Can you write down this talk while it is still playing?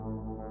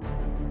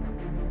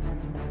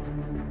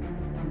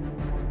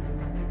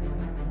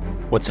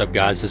What's up,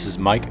 guys? This is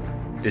Mike.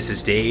 This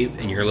is Dave,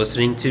 and you're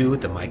listening to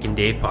the Mike and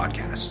Dave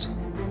podcast.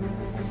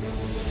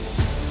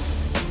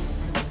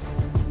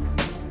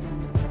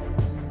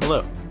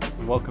 Hello,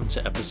 and welcome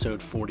to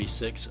episode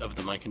 46 of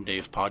the Mike and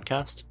Dave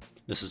podcast.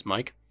 This is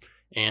Mike,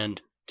 and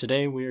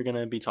today we are going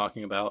to be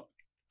talking about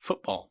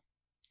football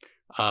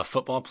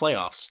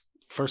playoffs.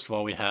 First of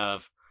all, we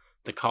have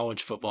the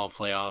college football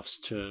playoffs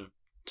to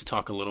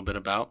talk a little bit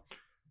about.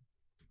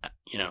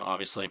 You know,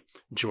 obviously,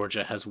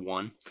 Georgia has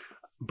won,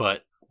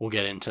 but we'll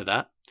get into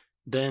that.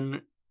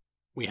 Then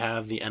we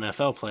have the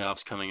NFL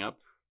playoffs coming up.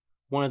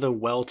 One of the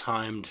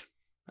well-timed,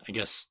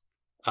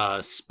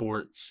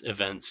 sports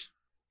events,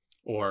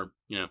 or,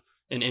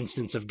 an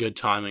instance of good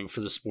timing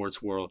for the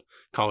sports world.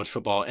 College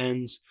football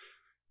ends.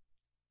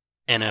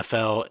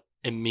 NFL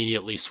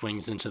immediately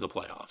swings into the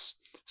playoffs.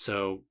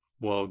 So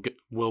we'll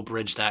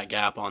bridge that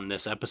gap on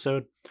this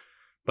episode.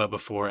 But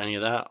before any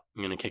of that,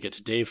 I'm going to kick it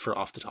to Dave for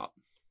Off the Top.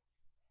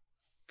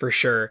 For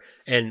sure.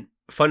 And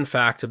fun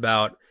fact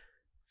about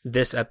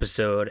this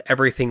episode,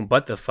 everything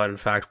but the fun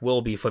fact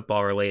will be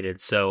football related.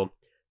 So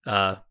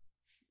buckle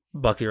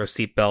your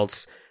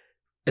seatbelts,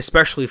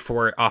 especially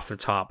for Off the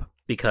Top,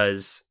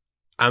 because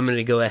I'm going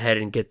to go ahead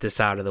and get this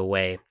out of the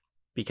way,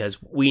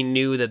 because we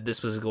knew that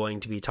this was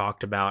going to be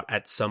talked about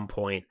at some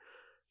point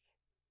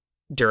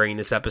during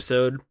this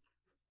episode.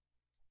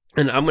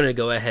 And I'm going to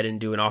go ahead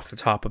and do an Off the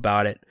Top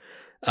about it.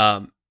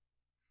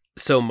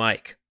 So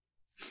Mike,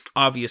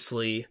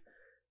 obviously,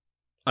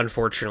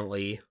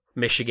 unfortunately,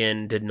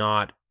 Michigan did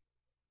not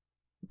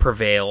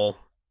prevail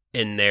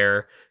in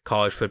their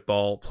college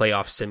football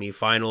playoff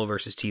semifinal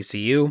versus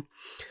TCU.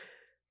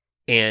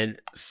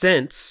 And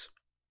since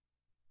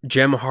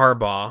Jim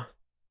Harbaugh,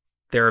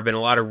 there have been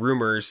a lot of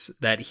rumors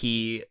that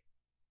it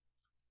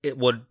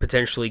would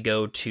potentially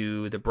go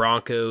to the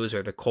Broncos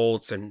or the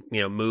Colts and,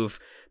 move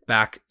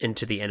back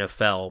into the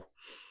NFL.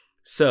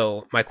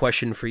 So my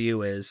question for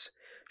you is,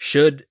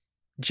 should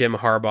Jim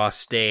Harbaugh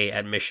stay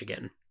at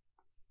Michigan?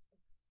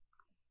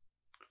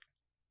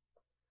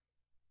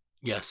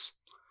 Yes.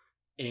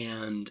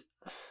 And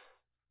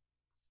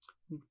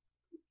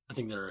I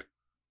think there are,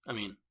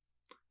 a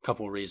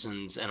couple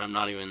reasons, and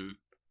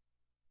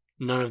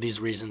none of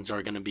these reasons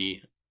are going to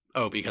be,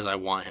 because I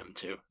want him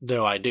to.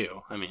 Though I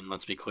do.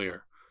 Let's be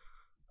clear.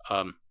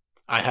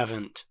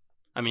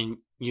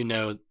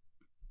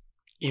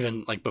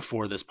 Even like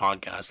before this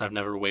podcast, I've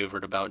never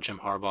wavered about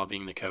Jim Harbaugh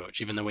being the coach.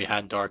 Even though we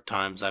had dark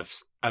times,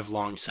 I've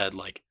long said,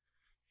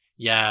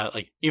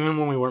 even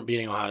when we weren't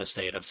beating Ohio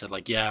State, I've said,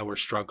 we're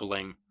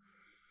struggling,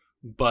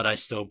 but I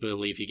still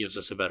believe he gives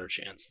us a better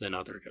chance than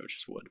other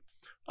coaches would.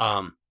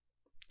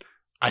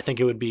 I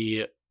think it would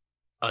be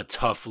a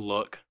tough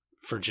look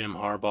for Jim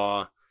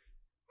Harbaugh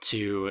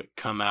to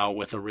come out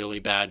with a really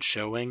bad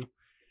showing.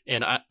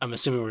 And I'm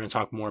assuming we're going to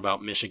talk more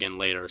about Michigan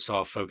later, so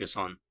I'll focus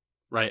on,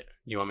 right?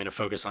 You want me to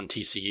focus on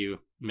TCU,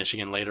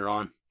 Michigan later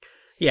on?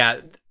 Yeah,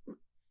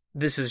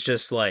 this is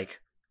just to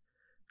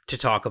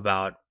talk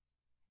about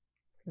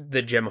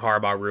the Jim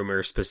Harbaugh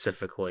rumor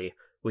specifically.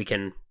 We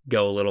can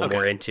go a little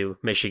more into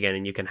Michigan,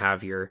 and you can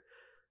have your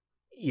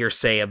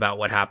say about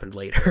what happened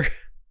later.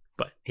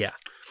 But yeah.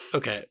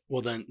 Okay,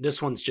 well then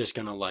this one's just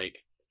going to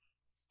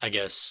I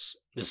guess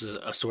this is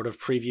a sort of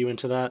preview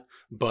into that,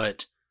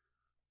 but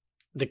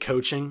the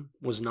coaching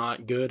was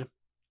not good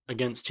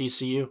against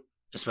TCU,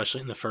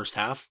 especially in the first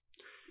half.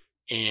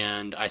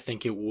 And I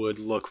think it would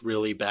look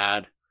really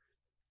bad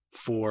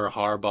for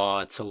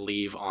Harbaugh to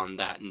leave on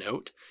that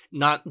note.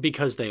 Not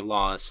because they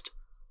lost,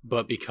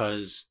 but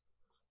because,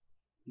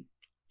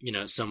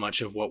 so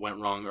much of what went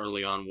wrong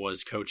early on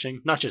was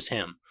coaching. Not just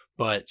him,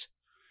 but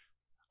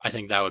I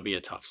think that would be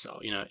a tough sell.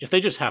 If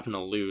they just happen to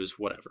lose,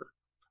 whatever.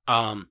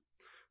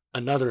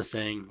 Another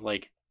thing,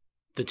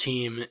 the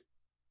team,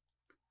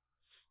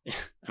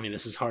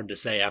 this is hard to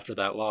say after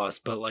that loss,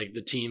 but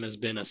the team has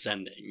been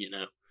ascending,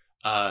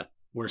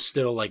 we're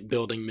still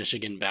building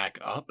Michigan back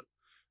up.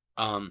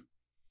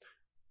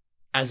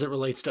 As it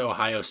relates to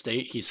Ohio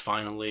State, he's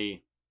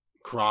finally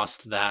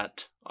crossed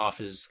that off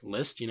his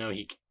list.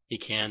 He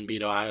can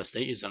beat Ohio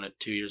State. He's done it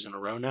 2 years in a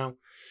row now.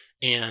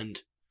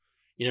 And,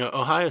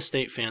 Ohio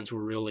State fans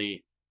were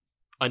really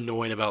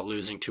annoyed about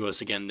losing to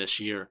us again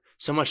this year.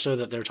 So much so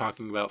that they're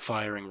talking about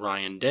firing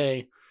Ryan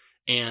Day.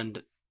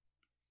 And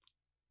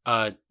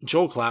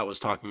Joel Klatt was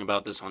talking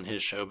about this on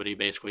his show, but he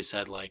basically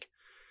said,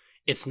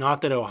 it's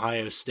not that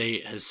Ohio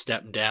State has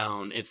stepped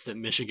down, it's that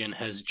Michigan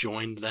has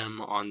joined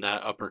them on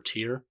that upper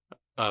tier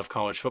of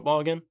college football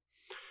again.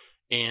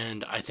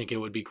 And I think it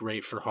would be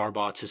great for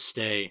Harbaugh to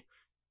stay,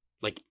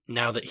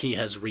 now that he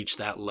has reached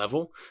that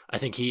level. I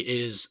think he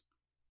is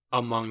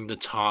among the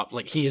top,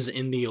 he is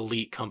in the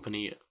elite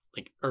company,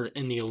 or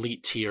in the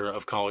elite tier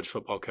of college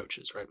football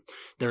coaches, right?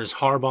 There's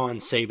Harbaugh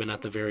and Saban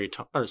at the very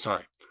top,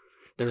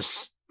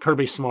 there's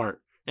Kirby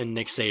Smart and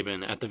Nick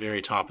Saban at the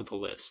very top of the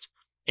list.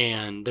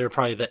 And they're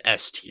probably the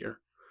S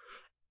tier.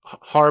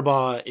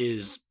 Harbaugh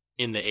is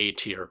in the A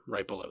tier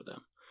right below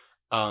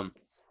them.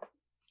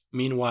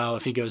 Meanwhile,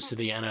 if he goes to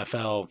the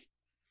NFL,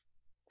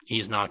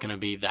 he's not going to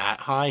be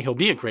that high. He'll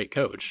be a great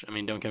coach. I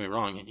mean, don't get me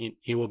wrong.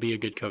 He will be a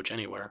good coach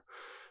anywhere.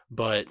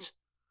 But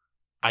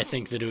I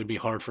think that it would be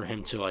hard for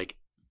him to like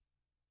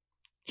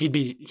he'd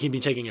be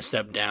taking a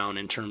step down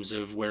in terms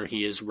of where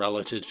he is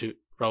relative to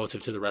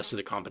the rest of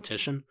the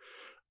competition.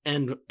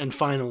 And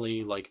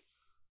finally, like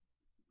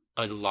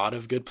a lot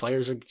of good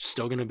players are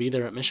still going to be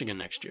there at Michigan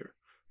next year.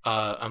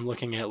 I'm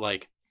looking at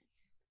like,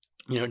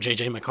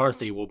 JJ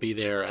McCarthy will be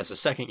there as a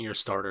second-year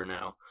starter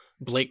now.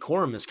 Blake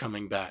Corum is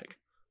coming back.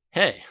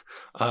 Hey,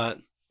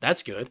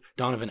 that's good.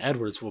 Donovan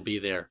Edwards will be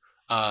there.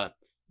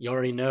 You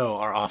already know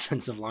our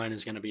offensive line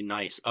is going to be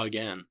nice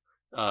again.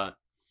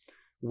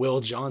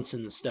 Will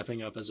Johnson is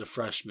stepping up as a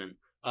freshman.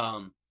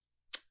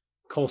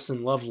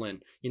 Colson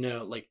Loveland,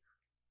 like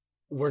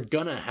we're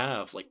going to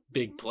have like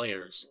big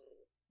players.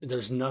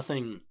 There's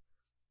nothing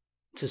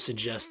to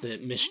suggest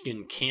that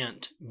Michigan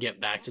can't get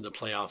back to the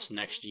playoffs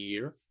next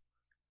year.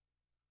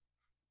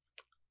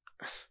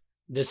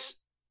 This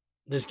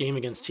game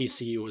against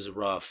TCU was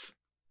rough,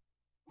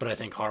 but I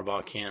think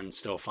Harbaugh can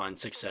still find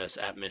success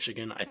at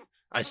Michigan.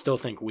 I still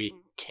think we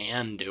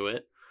can do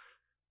it.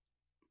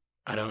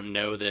 I don't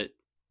know that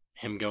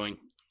him going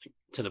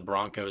to the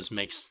Broncos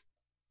makes,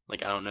 I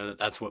don't know that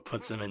that's what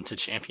puts them into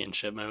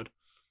championship mode.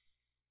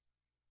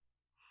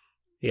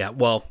 Yeah,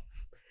 well,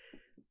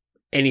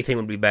 anything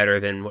would be better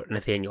than what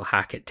Nathaniel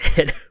Hackett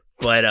did.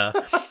 But,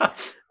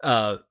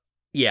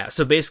 yeah,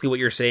 so basically what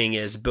you're saying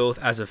is both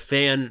as a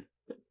fan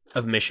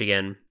of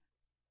Michigan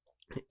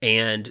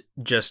and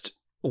just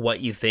what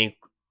you think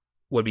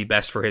would be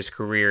best for his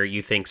career,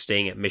 you think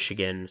staying at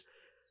Michigan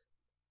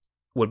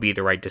would be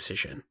the right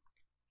decision.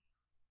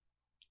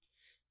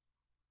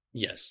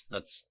 Yes,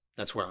 that's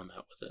where I'm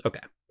at with it. Okay,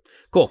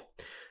 cool.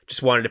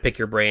 Just wanted to pick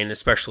your brain,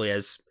 especially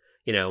as,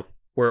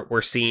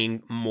 we're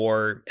seeing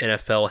more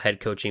NFL head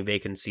coaching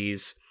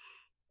vacancies,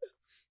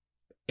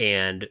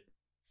 and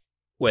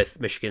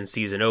with Michigan's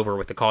season over,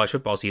 with the college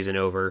football season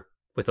over,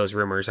 with those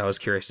rumors, I was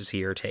curious to see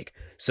your take.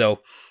 So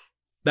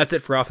that's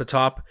it for Off the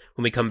Top.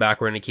 When we come back,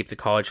 we're going to keep the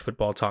college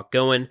football talk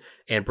going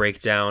and break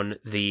down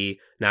the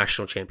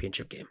national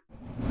championship game.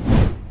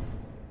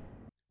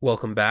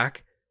 Welcome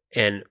back.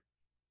 And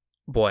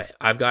boy,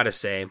 I've got to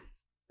say,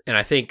 and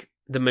I think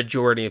the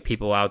majority of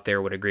people out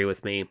there would agree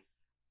with me,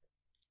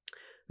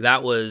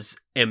 that was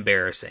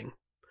embarrassing.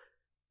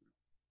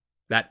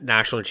 That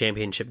national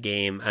championship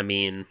game, I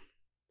mean,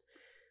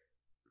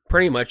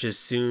 pretty much as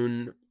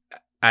soon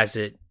as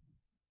it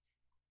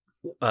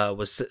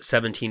was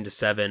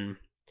 17-7,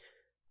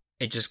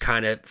 it just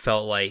kind of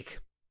felt like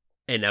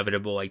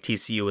inevitable. Like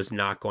TCU was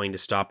not going to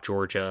stop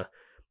Georgia,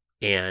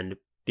 and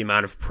the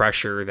amount of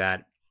pressure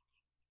that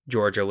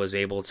Georgia was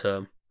able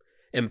to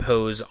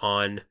impose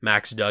on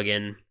Max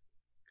Duggan,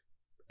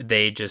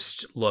 they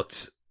just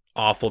looked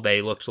awful.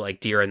 They looked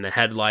like deer in the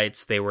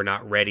headlights. They were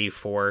not ready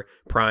for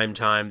prime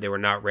time. They were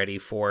not ready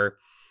for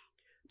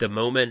the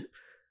moment.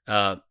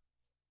 The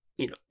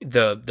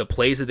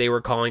plays that they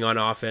were calling on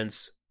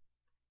offense,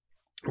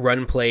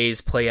 run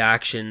plays, play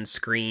action,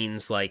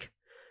 screens, like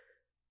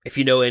if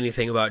you know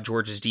anything about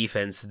Georgia's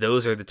defense,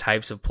 those are the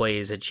types of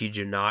plays that you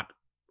do not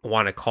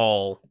want to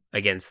call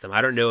against them.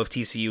 I don't know if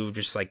TCU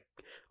just like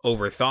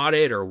overthought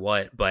it or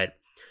what, but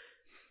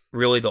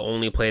really the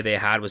only play they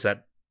had was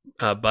that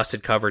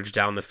busted coverage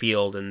down the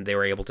field, and they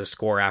were able to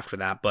score after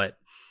that. But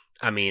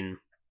I mean,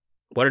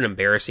 what an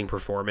embarrassing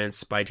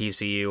performance by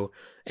TCU,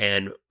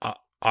 and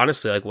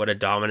honestly, like what a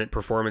dominant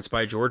performance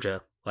by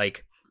Georgia.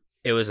 Like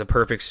it was a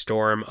perfect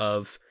storm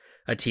of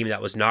a team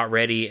that was not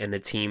ready and a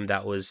team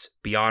that was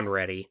beyond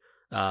ready.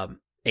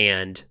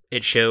 And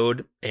it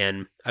showed,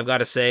 and I've got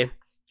to say,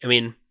 I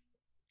mean,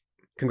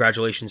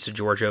 congratulations to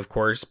Georgia, of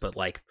course, but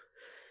like,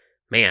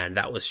 man,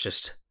 it was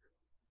just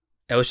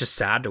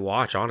sad to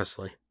watch,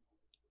 honestly.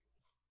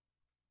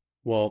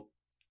 Well,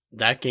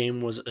 that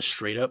game was a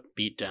straight up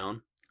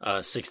beatdown,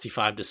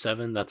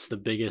 65-7. That's the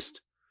biggest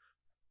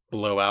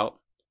blowout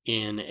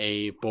in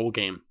a bowl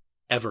game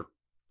ever.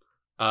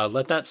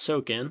 Let that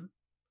soak in,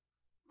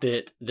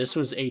 that this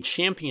was a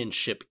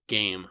championship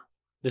game.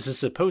 This is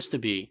supposed to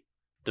be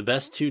the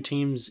best two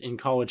teams in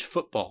college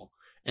football,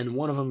 and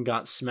one of them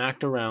got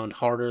smacked around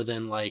harder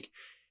than like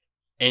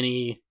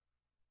any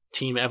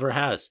team ever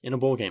has in a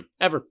bowl game,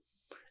 ever.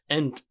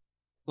 And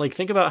like,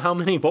 think about how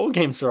many bowl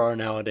games there are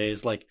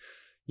nowadays. Like,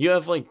 you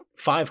have like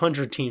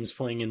 500 teams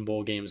playing in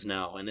bowl games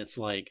now, and it's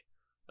like,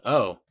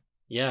 oh,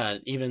 yeah,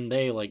 even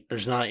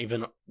there's not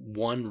even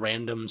one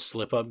random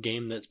slip-up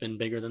game that's been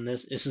bigger than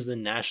this. This is the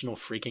national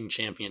freaking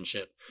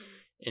championship,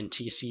 and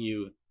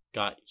TCU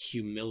got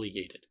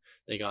humiliated.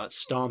 They got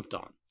stomped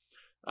on.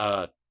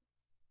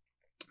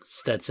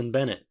 Stetson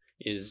Bennett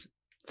is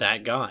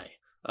that guy.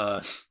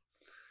 The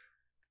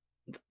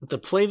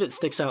play that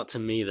sticks out to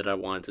me that I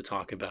wanted to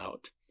talk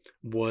about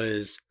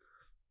was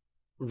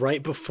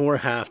right before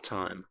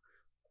halftime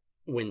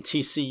when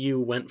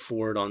TCU went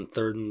for it on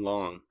 3rd and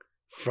long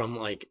from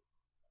like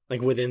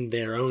within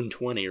their own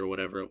 20 or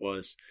whatever it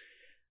was.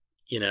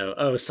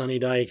 Oh, Sonny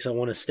Dykes, I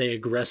want to stay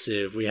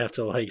aggressive. We have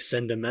to like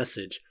send a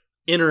message.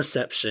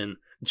 Interception.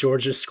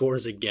 Georgia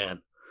scores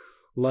again.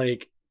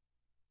 Like,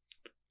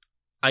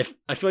 I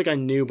feel like I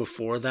knew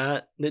before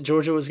that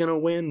Georgia was gonna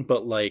win,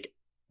 but like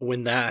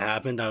when that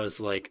happened, I was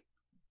like,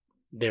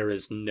 there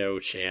is no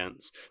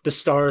chance. The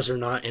Stars are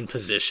not in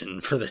position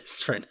for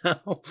this right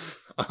now.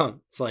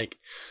 It's like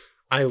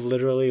I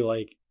literally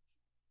like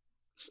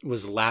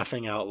was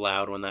laughing out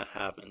loud when that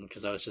happened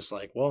because I was just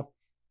like, well,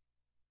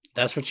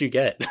 that's what you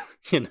get,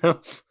 you know?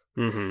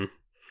 Mm-hmm.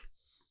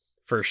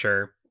 For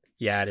sure.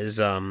 Yeah, it is.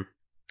 Well,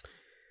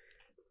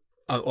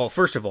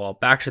 first of all,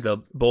 back to the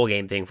bowl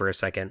game thing for a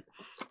second.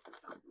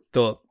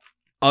 The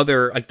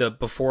other, like the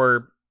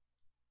before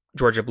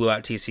Georgia blew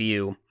out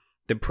TCU,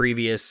 the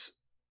previous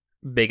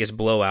biggest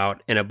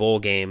blowout in a bowl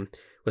game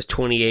was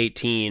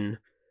 2018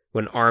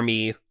 when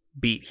Army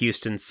beat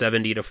Houston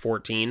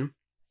 70-14.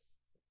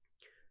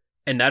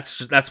 And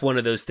that's one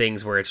of those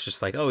things where it's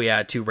just like, oh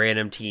yeah, two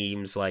random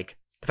teams. Like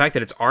the fact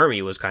that it's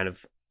Army was kind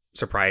of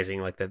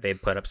surprising, like that they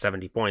put up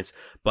 70 points.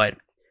 But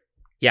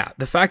yeah,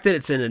 the fact that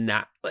it's in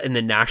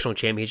the national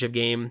championship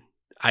game,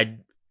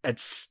 I'm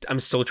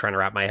still trying to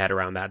wrap my head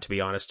around that, to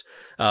be honest.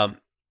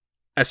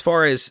 As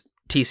far as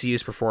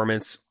TCU's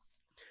performance,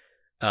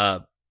 yeah,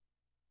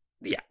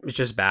 it's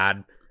just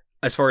bad.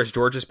 As far as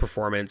Georgia's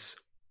performance,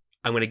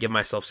 I'm going to give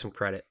myself some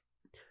credit.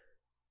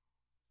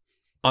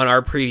 On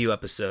our preview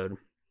episode,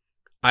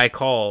 I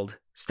called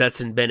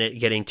Stetson Bennett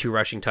getting 2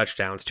 rushing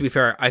touchdowns. To be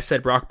fair, I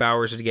said Brock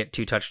Bowers would get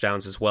 2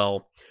 touchdowns as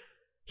well.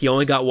 He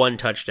only got 1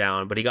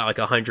 touchdown, but he got like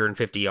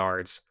 150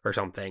 yards or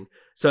something.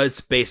 So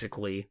it's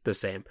basically the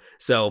same.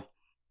 So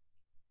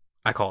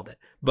I called it.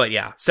 But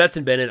yeah,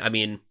 Stetson Bennett, I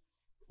mean,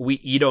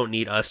 you don't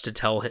need us to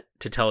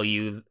tell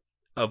you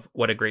of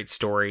what a great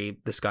story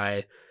this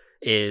guy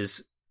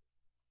is.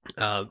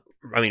 I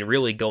mean,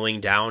 really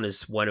going down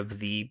as one of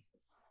the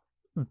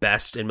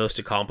best and most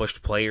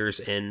accomplished players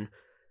in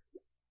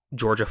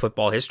Georgia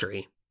football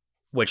history,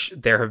 which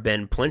there have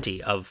been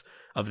plenty of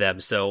them.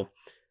 So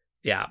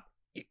yeah,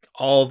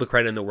 all the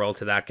credit in the world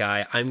to that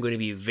guy. I'm going to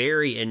be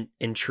very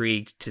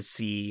intrigued to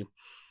see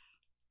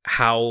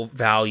how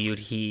valued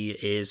he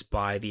is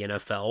by the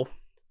NFL.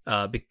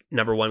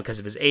 Number one, because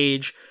of his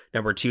age.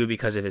 Number two,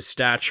 because of his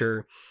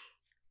stature.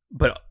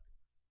 But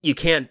you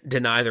can't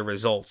deny the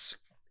results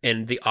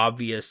and the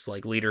obvious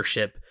like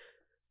leadership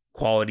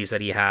qualities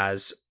that he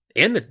has,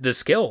 and the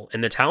skill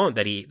and the talent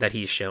that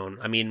he's shown.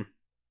 I mean,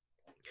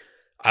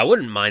 I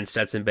wouldn't mind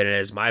Stetson Bennett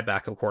as my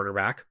backup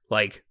quarterback.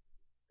 Like,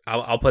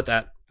 I'll put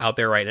that out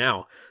there right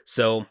now.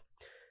 So,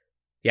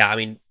 yeah, I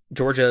mean,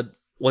 Georgia,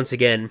 once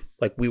again,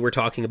 like we were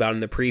talking about in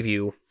the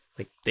preview,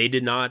 like they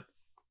did not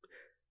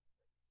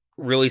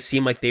really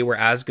seem like they were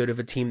as good of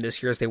a team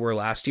this year as they were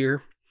last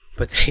year,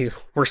 but they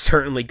were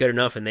certainly good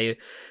enough, and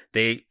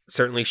they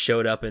certainly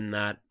showed up in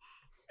that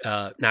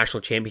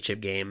national championship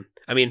game.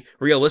 I mean,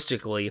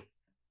 realistically,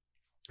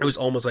 it was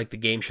almost like the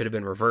game should have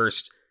been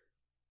reversed,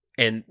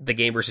 and the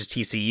game versus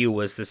TCU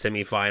was the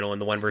semifinal,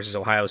 and the one versus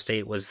Ohio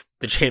State was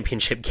the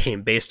championship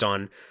game based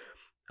on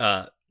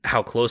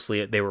how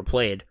closely they were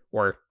played,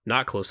 or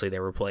not closely they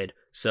were played.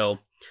 So,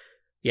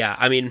 yeah,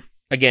 I mean,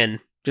 again,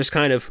 just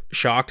kind of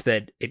shocked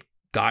that it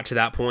got to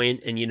that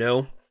point. And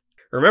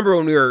remember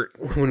when we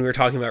were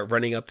talking about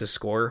running up the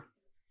score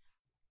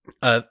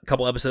a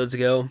couple episodes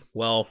ago?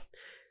 Well,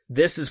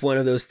 this is one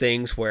of those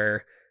things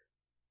where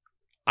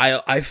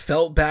I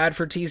felt bad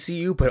for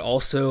TCU, but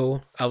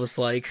also I was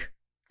like,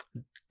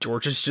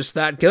 Georgia's just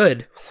that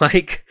good.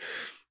 Like,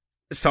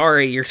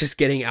 sorry, you're just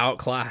getting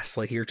outclassed.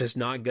 Like, you're just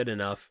not good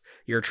enough.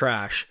 You're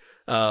trash.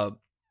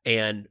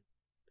 And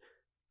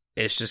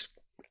it's just,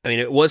 I mean,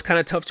 it was kind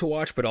of tough to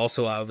watch, but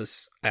also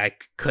I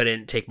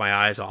couldn't take my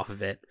eyes off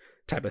of it,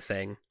 type of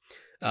thing.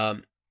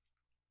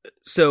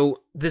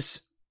 So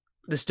this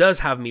does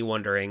have me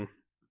wondering,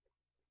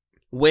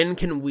 when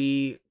can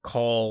we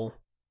call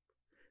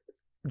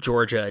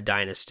Georgia a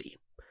dynasty?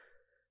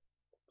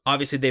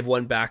 Obviously, they've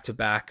won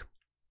back-to-back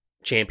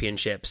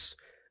championships.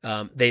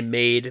 They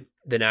made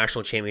the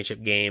national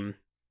championship game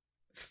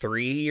 4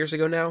 years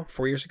ago now.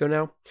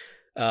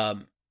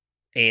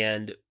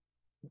 And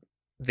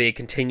they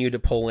continue to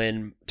pull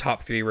in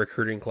top 3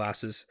 recruiting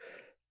classes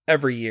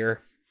every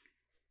year.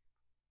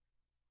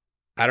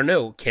 I don't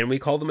know. Can we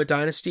call them a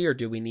dynasty, or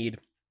do we need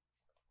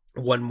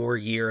one more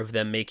year of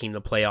them making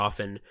the playoff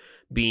and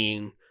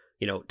being,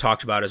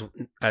 talked about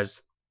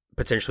as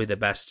potentially the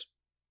best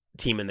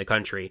team in the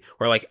country?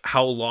 Or like,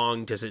 how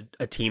long does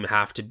a team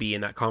have to be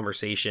in that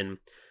conversation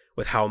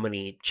with how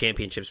many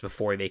championships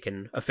before they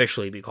can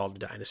officially be called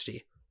a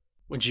dynasty?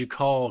 Would you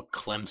call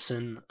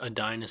Clemson a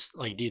dynasty?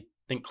 Like, do you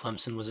think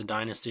Clemson was a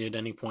dynasty at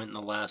any point in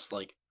the last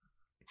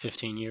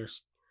 15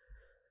 years?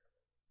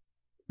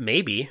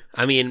 Maybe.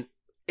 I mean,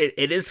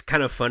 it is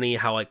kind of funny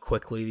how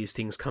quickly these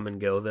things come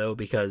and go, though,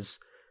 because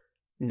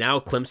now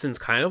Clemson's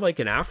kind of like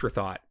an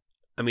afterthought.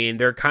 I mean,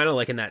 they're kind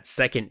of in that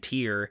second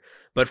tier,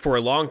 but for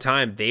a long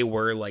time they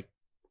were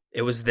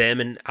it was them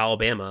and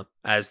Alabama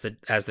as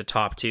the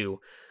top two.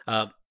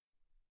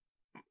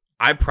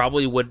 I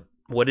probably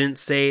wouldn't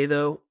say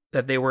though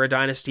that they were a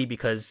dynasty,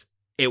 because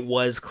it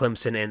was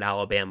Clemson and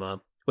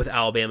Alabama, with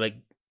Alabama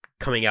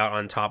coming out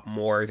on top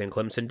more than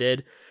Clemson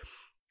did.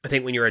 I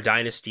think when you're a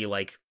dynasty,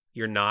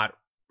 you're not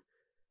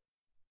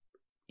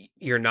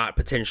you're not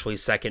potentially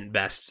second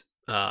best.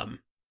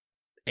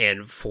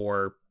 And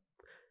for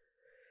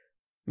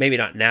maybe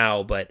not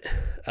now, but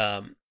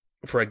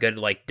for a good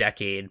like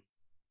decade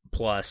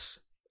plus,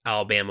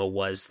 Alabama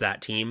was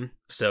that team.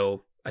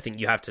 So I think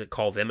you have to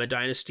call them a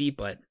dynasty,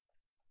 but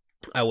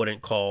I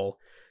wouldn't call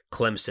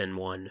Clemson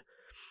one.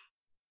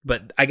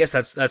 But I guess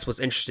that's what's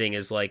interesting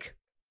is like,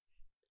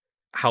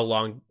 how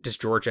long does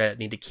Georgia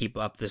need to keep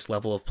up this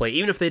level of play,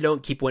 even if they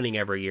don't keep winning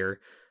every year?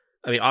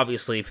 I mean,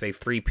 obviously, if they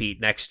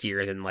three-peat next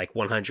year, then like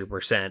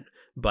 100%.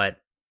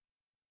 But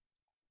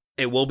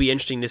it will be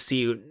interesting to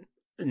see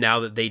now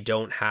that they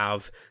don't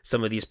have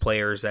some of these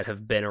players that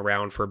have been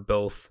around for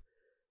both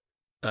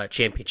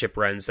championship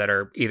runs that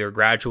are either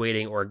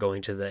graduating or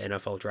going to the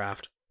NFL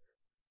draft.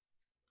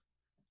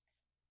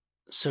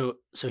 So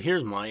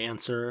here's my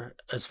answer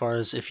as far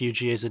as if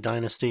UGA is a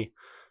dynasty.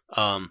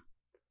 And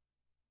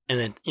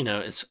then,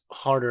 it's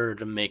harder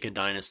to make a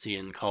dynasty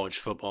in college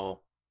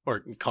football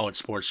or college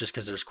sports just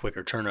because there's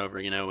quicker turnover.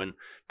 In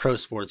pro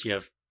sports, you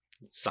have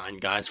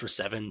signed guys for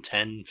 7,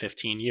 10,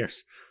 15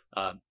 years.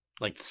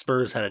 Like the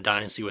Spurs had a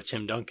dynasty with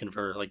Tim Duncan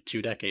for like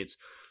 2 decades.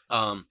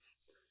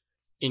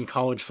 In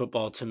college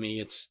football, to me,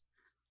 it's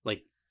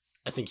like,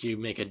 I think you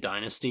make a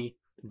dynasty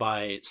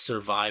by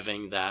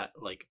surviving that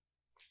like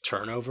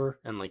turnover,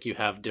 and like you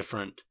have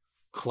different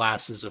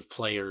classes of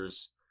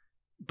players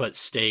but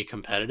stay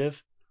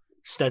competitive.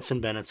 Stetson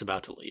Bennett's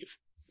about to leave.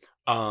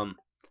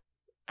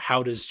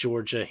 How does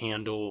Georgia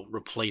handle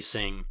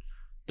replacing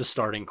the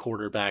starting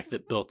quarterback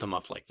that built them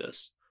up like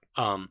this?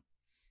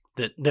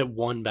 That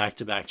won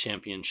back-to-back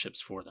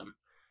championships for them.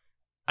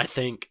 I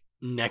think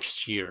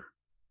next year,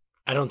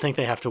 I don't think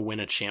they have to win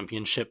a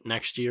championship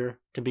next year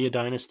to be a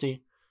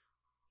dynasty.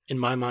 In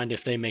my mind,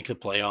 if they make the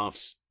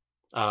playoffs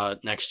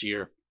next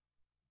year,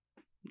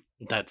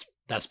 that's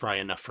probably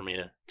enough for me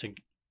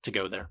to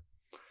go there.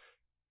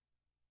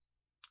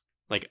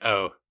 Like,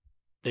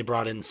 they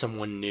brought in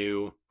someone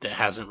new that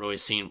hasn't really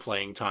seen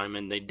playing time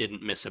and they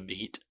didn't miss a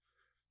beat.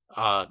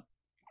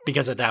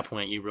 Because at that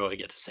point, you really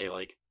get to say,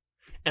 like,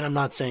 and I'm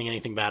not saying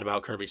anything bad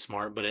about Kirby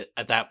Smart, but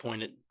at that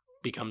point, it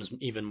becomes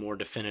even more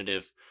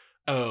definitive.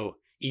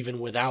 Even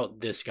without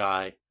this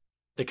guy,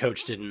 the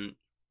coach didn't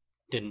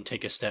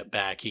take a step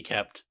back. He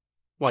kept,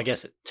 well, I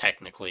guess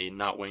technically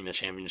not winning the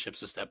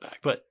championship's a step back,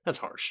 but that's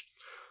harsh.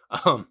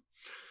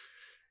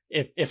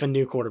 If a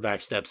new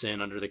quarterback steps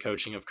in under the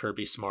coaching of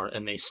Kirby Smart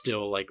and they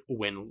still like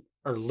win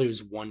or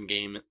lose one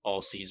game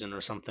all season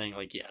or something,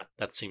 like, yeah,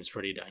 that seems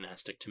pretty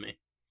dynastic to me.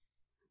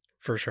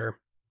 For sure.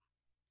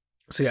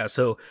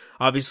 So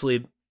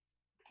obviously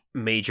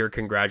major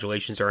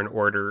congratulations are in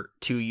order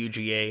to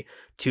UGA,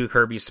 to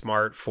Kirby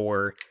Smart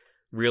for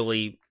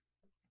really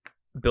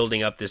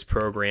building up this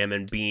program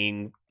and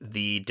being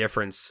the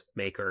difference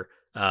maker,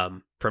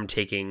 from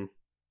taking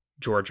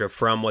Georgia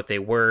from what they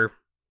were,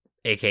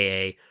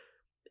 aka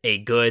a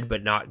good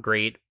but not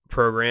great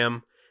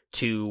program,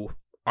 to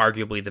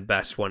arguably the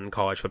best one in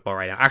college football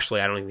right now. Actually,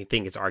 I don't even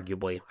think it's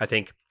arguably. I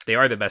think they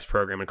are the best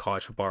program in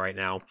college football right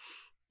now,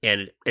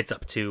 and it's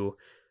up to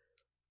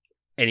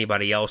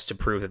anybody else to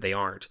prove that they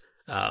aren't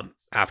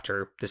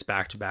after this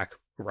back-to-back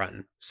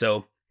run.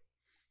 So,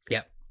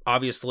 yeah,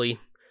 obviously,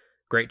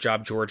 great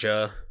job,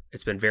 Georgia.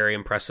 It's been very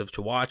impressive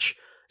to watch,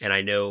 and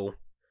I know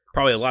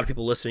probably a lot of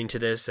people listening to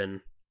this, and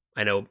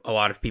I know a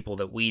lot of people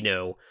that we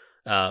know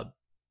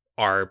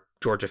are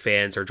Georgia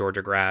fans or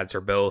Georgia grads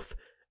or both,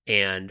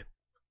 and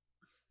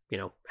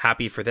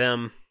happy for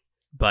them.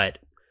 But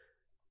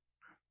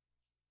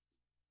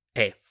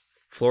hey,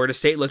 Florida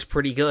State looks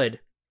pretty good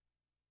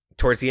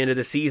towards the end of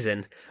the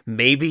season.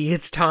 Maybe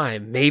it's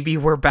time. Maybe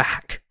we're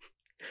back.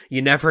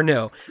 You never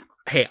know.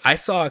 Hey, I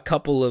saw a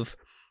couple of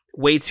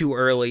way too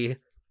early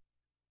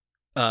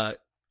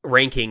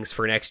rankings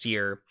for next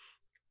year.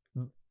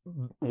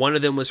 One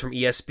of them was from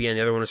ESPN,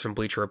 the other one was from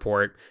Bleacher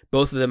Report.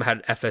 Both of them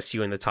had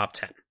FSU in the top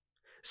 10.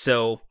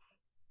 So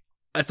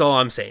that's all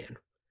I'm saying.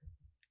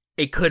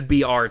 It could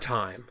be our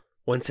time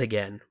once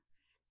again.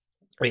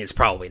 I mean, it's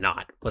probably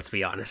not, let's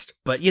be honest.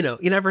 But, you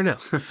never know.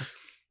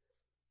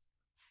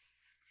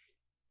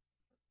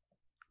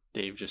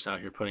 Dave just out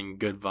here putting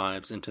good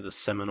vibes into the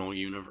Seminole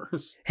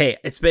universe. Hey,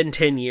 it's been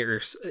 10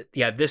 years.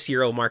 Yeah, this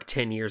year will mark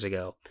 10 years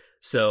ago.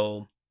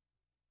 So,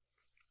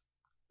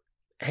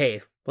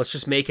 hey, let's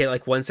just make it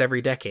like once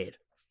every decade.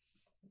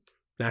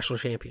 National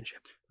championship.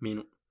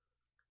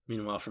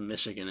 Meanwhile, from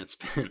Michigan, it's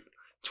been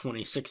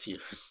 26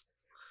 years.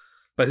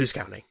 But who's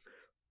counting?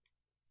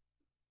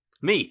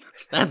 Me.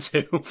 That's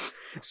who.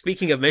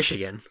 Speaking of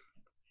Michigan,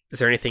 is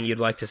there anything you'd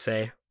like to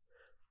say?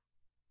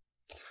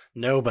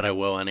 No, but I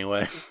will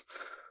anyway.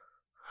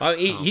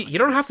 You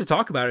don't have to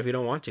talk about it if you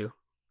don't want to.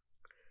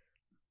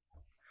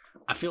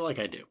 I feel like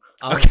I do.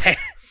 Okay.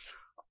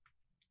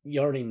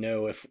 You already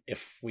know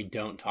if we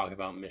don't talk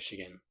about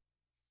Michigan,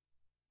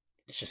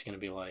 it's just going to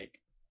be like,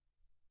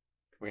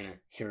 we're going to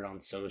hear it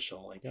on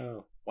social. Like,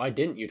 oh, why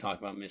didn't you talk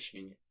about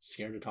Michigan? You're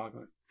scared to talk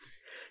about it?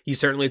 You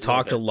certainly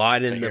talked a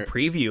lot in the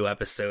preview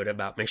episode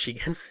about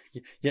Michigan.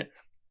 Yeah.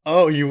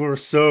 Oh, you were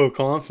so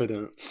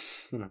confident.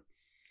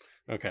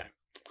 Okay.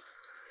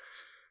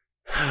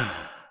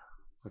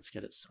 let's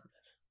get it started.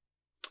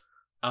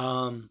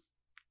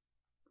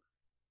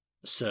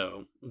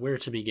 So where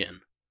to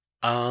begin?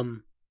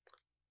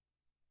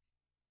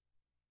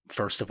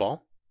 First of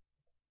all,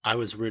 I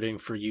was rooting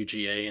for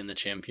UGA in the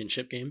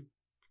championship game.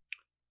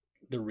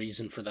 The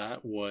reason for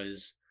that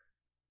was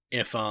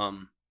if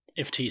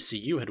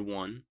TCU had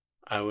won,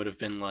 I would have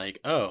been like,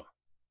 oh,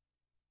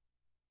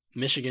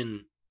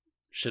 Michigan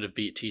should have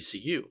beat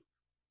TCU.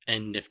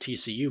 And if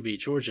TCU beat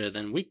Georgia,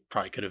 then we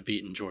probably could have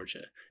beaten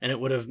Georgia. And it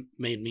would have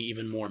made me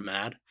even more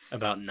mad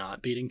about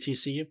not beating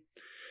TCU.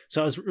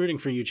 So I was rooting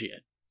for UGA.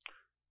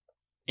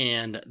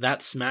 And that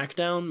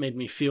smackdown made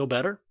me feel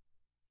better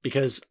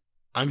because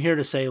I'm here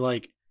to say,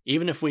 like,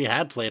 even if we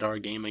had played our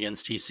game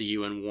against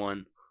TCU and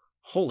won,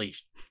 holy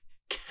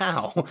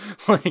cow.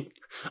 Like,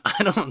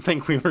 I don't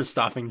think we were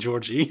stopping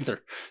Georgia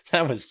either.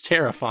 That was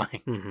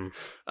terrifying.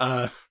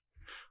 Mm-hmm.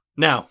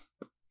 Now,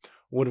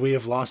 would we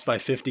have lost by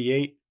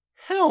 58?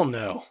 Hell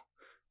no.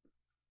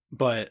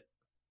 But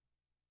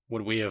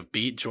would we have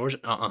beat Georgia?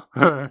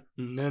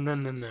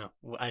 No.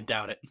 I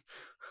doubt it.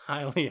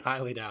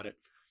 Highly doubt it.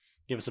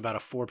 Give us about a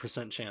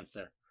 4% chance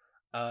there.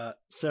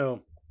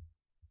 So,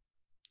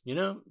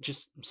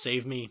 just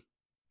save me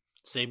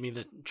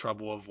the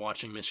trouble of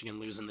watching Michigan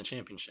lose in the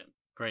championship.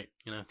 Great.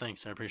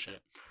 Thanks. I appreciate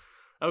it.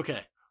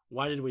 Okay.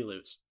 Why did we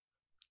lose?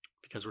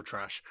 Because we're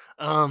trash.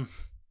 No.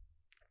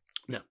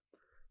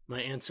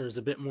 My answer is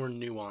a bit more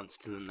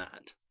nuanced than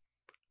that.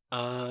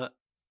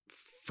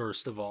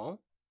 First of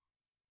all,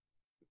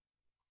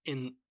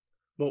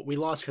 we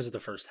lost because of the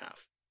first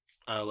half.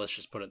 Let's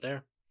just put it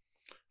there.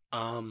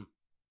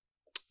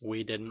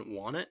 We didn't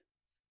want it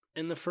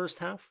in the first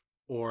half,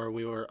 or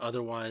we were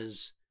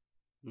otherwise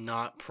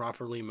not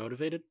properly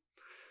motivated.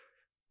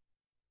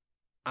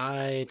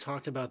 I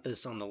talked about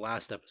this on the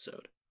last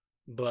episode,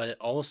 but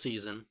all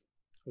season,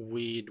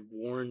 we'd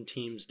worn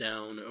teams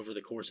down over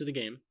the course of the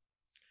game,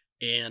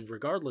 and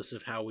regardless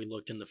of how we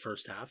looked in the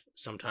first half,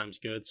 sometimes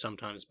good,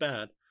 sometimes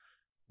bad,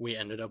 we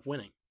ended up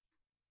winning.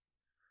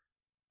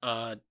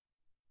 The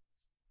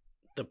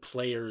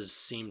players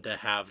seem to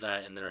have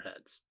that in their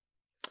heads.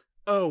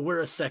 Oh, we're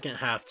a second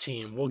half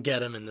team. We'll get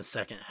them in the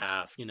second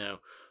half,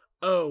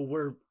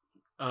 Oh,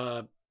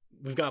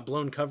 we've got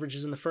blown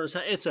coverages in the first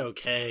half. It's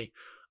okay.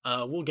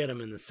 We'll get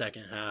them in the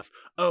second half.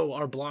 Oh,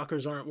 our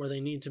blockers aren't where they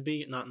need to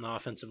be, not in the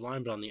offensive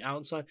line, but on the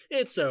outside.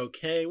 It's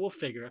okay. We'll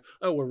figure it.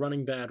 Oh, we're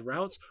running bad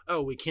routes.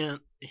 Oh, we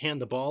can't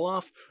hand the ball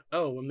off.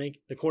 Oh,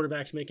 the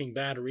quarterback's making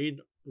bad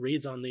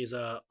reads on these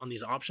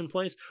option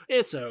plays.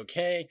 It's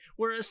okay.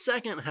 We're a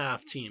second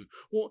half team.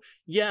 Well,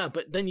 yeah,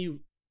 but then you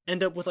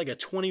end up with like a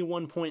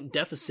 21-point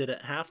deficit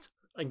at half,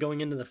 like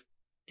going into the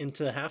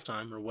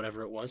halftime or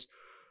whatever it was.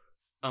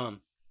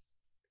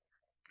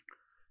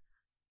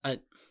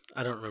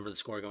 I don't remember the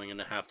score going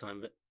into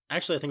halftime, but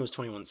actually I think it was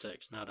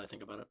 21-6 now that I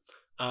think about it.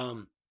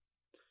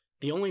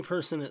 The only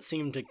person that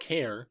seemed to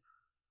care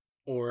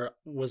or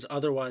was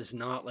otherwise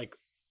not like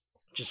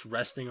just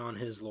resting on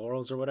his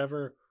laurels or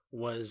whatever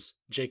was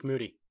Jake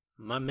Moody,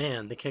 my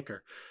man, the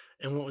kicker.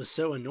 And what was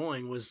so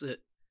annoying was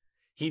that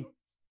he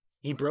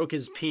broke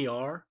his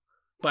PR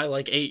by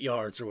like 8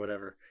 yards or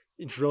whatever.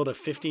 He drilled a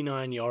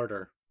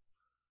 59-yarder,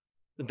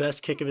 the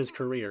best kick of his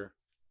career,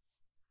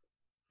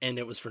 and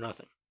it was for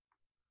nothing.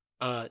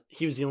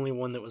 He was the only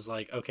one that was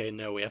like, okay,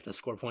 no, we have to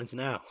score points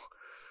now.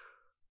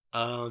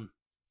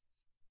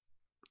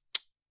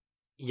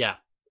 Yeah,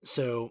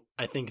 so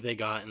I think they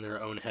got in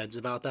their own heads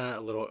about that,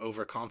 a little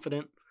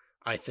overconfident.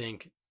 I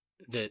think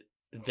that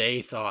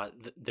they thought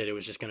that it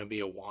was just going to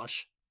be a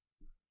wash,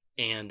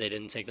 and they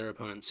didn't take their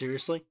opponent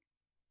seriously.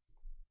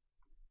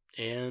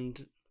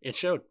 And it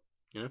showed,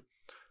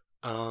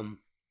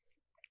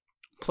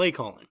 Play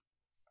calling.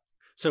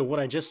 So what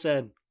I just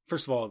said,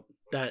 first of all,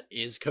 that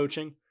is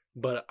coaching,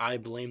 but I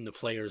blame the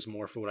players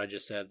more for what I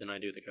just said than I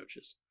do the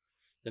coaches.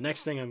 The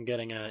next thing I'm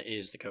getting at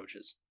is the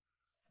coaches.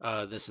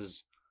 This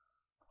is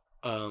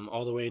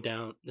all the way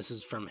down. This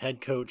is from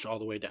head coach all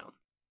the way down.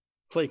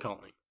 Play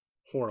calling,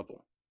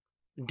 horrible.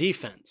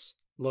 Defense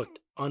looked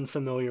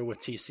unfamiliar with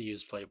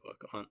TCU's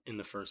playbook in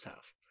the first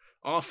half.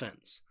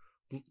 Offense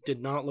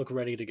did not look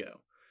ready to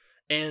go.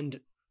 And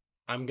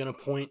I'm going to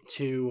point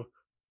to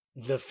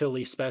the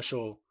Philly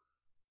special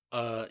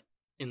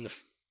in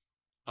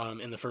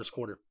the first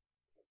quarter.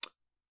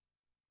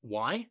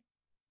 Why?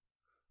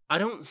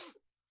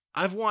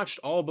 I've watched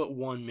all but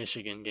one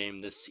Michigan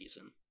game this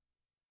season.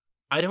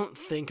 I don't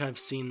think I've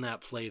seen that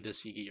play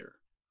this year.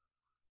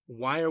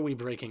 Why are we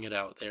breaking it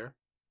out there?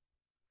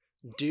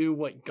 Do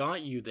what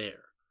got you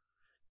there.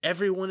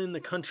 Everyone in the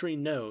country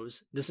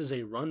knows this is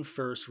a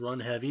run-first,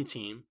 run-heavy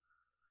team.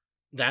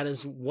 That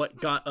is what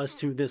got us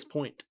to this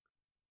point.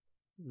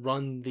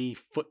 Run the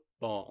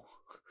football.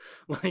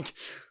 Like,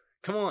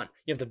 come on.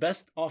 You have the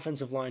best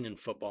offensive line in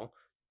football.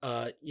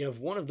 You have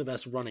one of the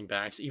best running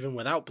backs, even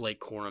without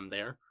Blake Corum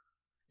there.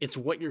 It's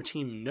what your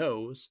team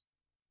knows.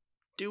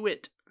 Do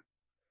it.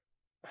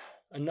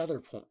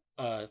 Another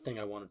thing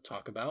I want to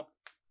talk about.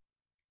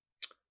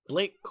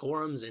 Blake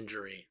Corum's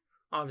injury.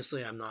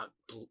 Obviously, I'm not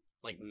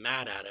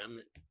mad at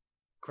him.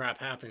 Crap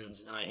happens,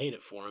 and I hate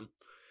it for him.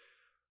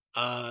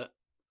 Uh,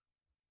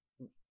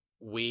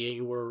 we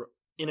were,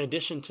 in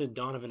addition to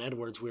Donovan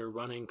Edwards, we were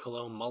running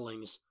Cologne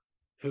Mullings,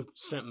 who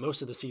spent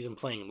most of the season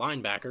playing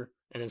linebacker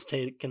and has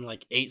taken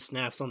like 8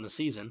 snaps on the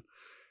season.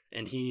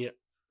 And he,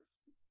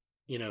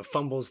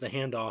 fumbles the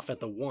handoff at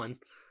the 1.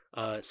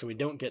 So we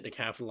don't get to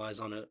capitalize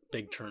on a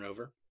big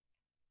turnover.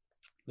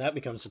 That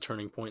becomes a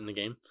turning point in the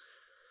game.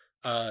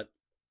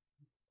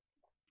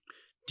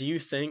 Do you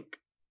think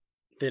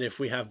that if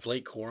we have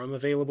Blake Corum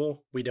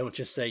available, we don't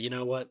just say, you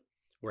know what,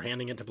 we're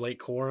handing it to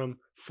Blake Corum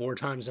 4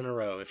 times in a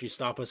row. If you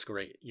stop us,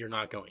 great. You're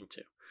not going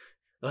to.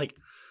 Like,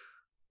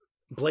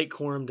 Blake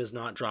Corum does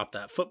not drop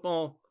that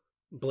football.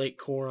 Blake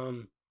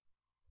Corum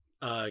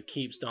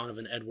keeps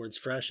Donovan Edwards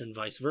fresh and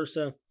vice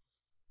versa.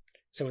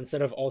 So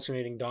instead of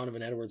alternating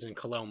Donovan Edwards and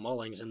Khalil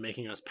Mullings and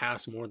making us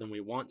pass more than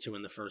we want to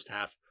in the first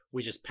half,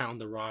 we just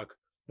pound the rock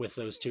with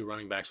those 2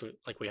 running backs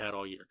like we had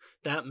all year.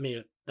 That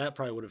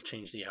probably would have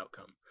changed the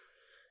outcome.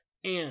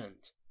 And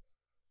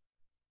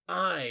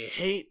I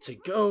hate to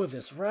go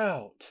this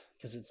route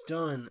because it's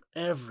done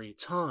every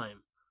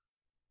time.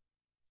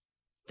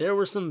 There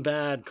were some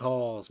bad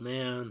calls,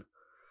 man.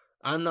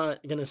 I'm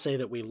not going to say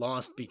that we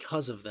lost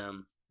because of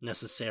them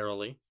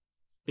necessarily,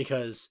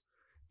 because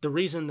the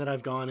reason that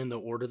I've gone in the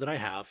order that I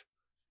have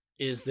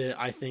is that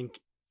I think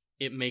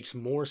it makes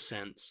more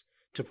sense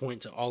to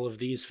point to all of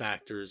these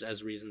factors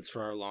as reasons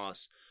for our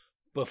loss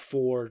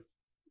before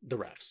the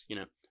refs.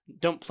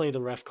 Don't play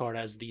the ref card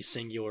as the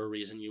singular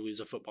reason you lose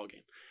a football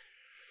game.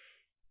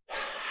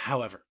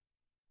 However,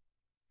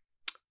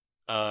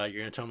 you're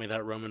going to tell me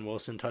that Roman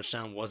Wilson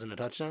touchdown wasn't a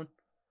touchdown?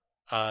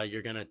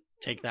 You're going to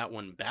take that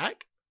one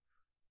back?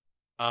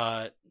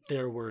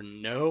 There were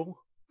no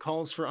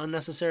calls for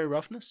unnecessary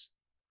roughness.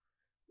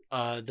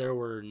 There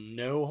were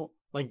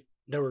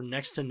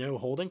next to no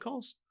holding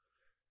calls.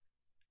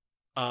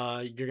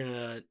 You're going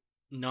to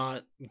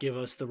not give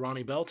us the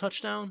Ronnie Bell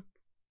touchdown.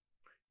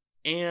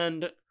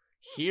 And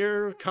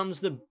here comes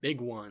the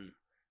big one.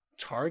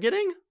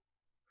 Targeting?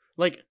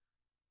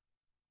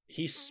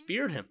 He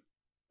speared him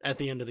at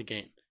the end of the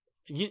game.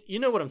 You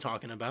know what I'm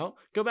talking about.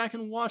 Go back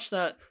and watch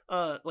that,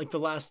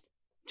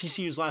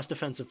 TCU's last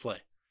defensive play.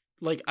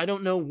 I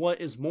don't know what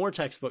is more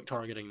textbook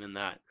targeting than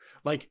that.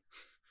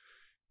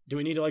 Do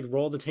we need to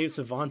roll the tapes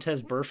of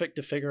Vontaze Burfict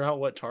to figure out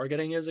what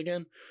targeting is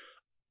again?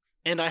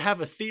 And I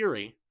have a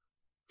theory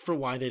for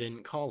why they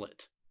didn't call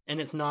it.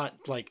 And it's not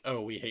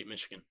we hate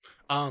Michigan.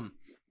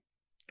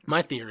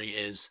 My theory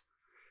is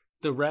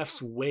the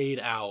refs weighed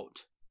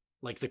out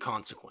the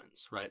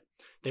consequence, right?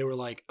 They were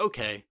like,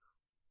 okay,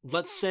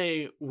 let's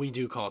say we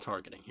do call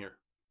targeting here.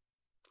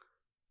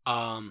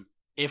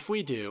 If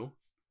we do,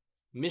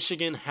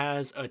 Michigan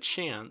has a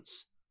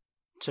chance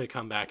to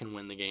come back and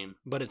win the game,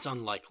 but it's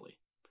unlikely.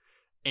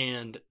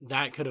 And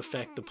that could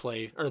affect the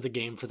play or the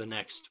game for the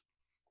next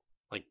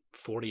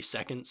 40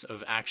 seconds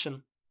of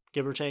action,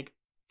 give or take.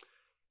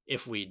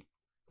 If we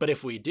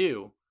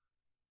do,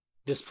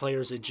 this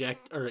player's he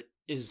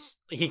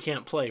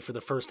can't play for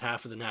the first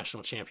half of the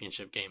national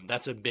championship game.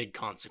 That's a big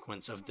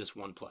consequence of this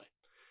one play.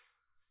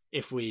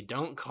 If we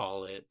don't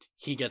call it,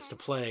 he gets to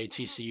play.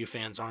 TCU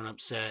fans aren't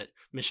upset.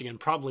 Michigan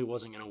probably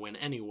wasn't going to win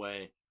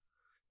anyway,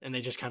 and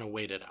they just kind of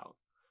waited out.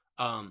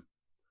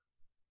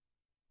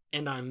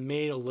 And I'm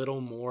made a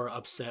little more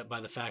upset by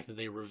the fact that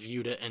they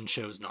reviewed it and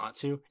chose not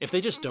to. If they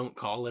just don't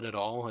call it at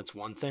all, it's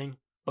one thing.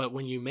 But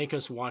when you make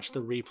us watch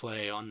the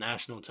replay on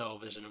national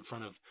television in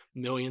front of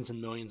millions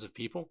and millions of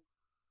people,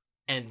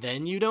 and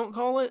then you don't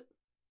call it,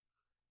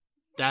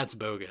 that's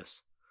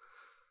bogus.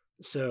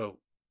 So,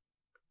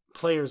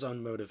 players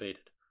unmotivated.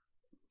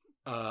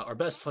 Our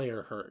best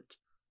player hurt.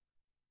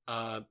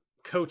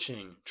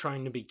 Coaching,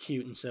 trying to be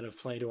cute instead of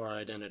play to our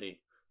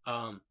identity.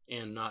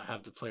 And not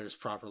have the players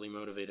properly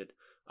motivated.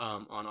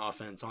 On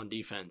offense, on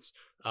defense.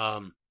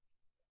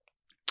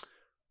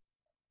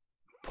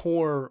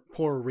 Poor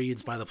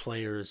reads by the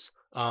players.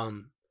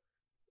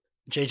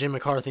 JJ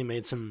McCarthy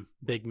made some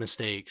big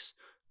mistakes.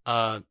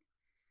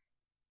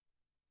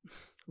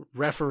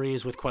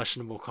 Referees with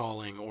questionable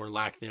calling or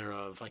lack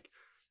thereof.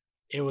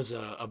 It was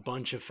a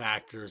bunch of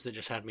factors that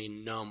just had me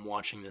numb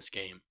watching this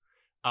game.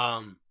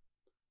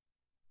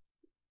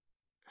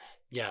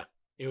 Yeah,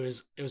 it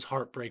was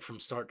heartbreak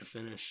from start to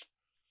finish.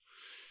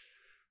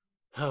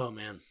 Oh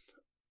man,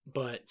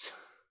 but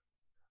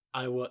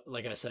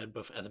like I said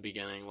at the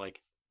beginning,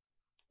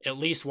 at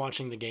least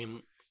watching the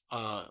game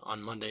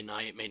on Monday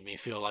night made me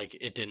feel like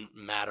it didn't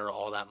matter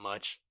all that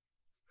much.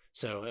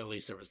 So at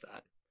least there was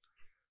that.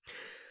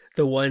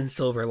 The one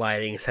silver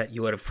lining is that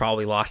you would have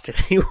probably lost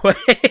it anyway.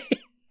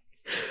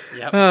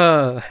 Yep.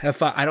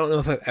 I don't know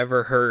if I've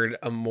ever heard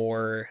a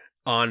more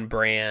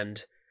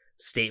on-brand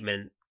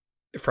statement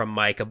from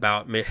Mike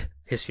about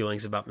his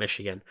feelings about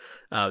Michigan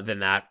than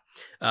that.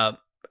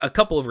 A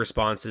couple of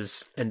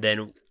responses, and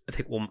then I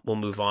think we'll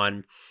move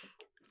on.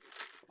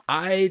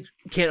 I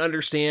can't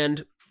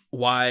understand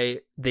why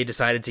they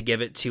decided to give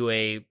it to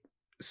a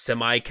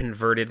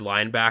semi-converted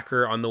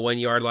linebacker on the 1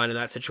 yard line in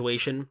that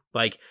situation.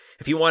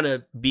 If you want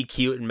to be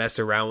cute and mess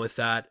around with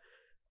that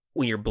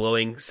when you're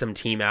blowing some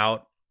team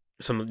out,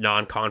 some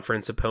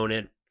non-conference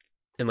opponent,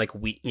 in like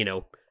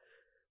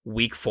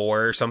week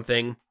 4 or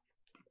something,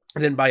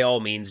 then by all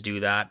means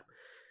do that.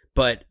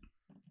 But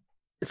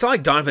it's not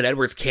like Donovan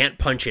Edwards can't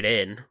punch it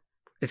in.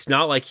 It's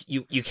not like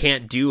you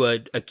can't do a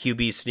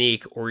QB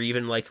sneak, or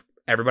even like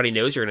everybody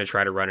knows you're going to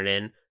try to run it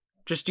in.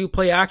 Just do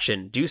play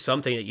action. Do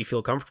something that you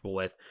feel comfortable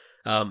with.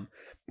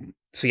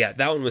 So yeah,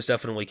 that one was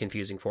definitely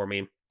confusing for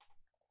me.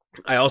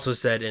 I also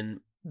said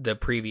in the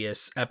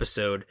previous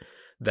episode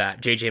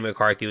that JJ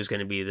McCarthy was going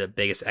to be the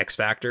biggest X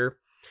factor.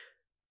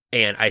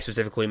 And I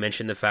specifically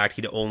mentioned the fact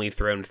he'd only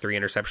thrown 3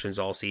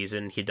 interceptions all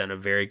season. He'd done a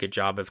very good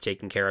job of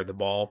taking care of the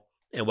ball.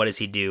 And what does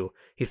he do?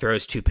 He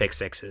throws 2 pick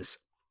sixes.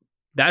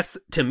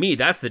 To me,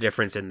 that's the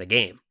difference in the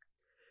game.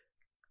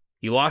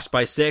 You lost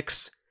by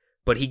 6,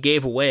 but he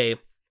gave away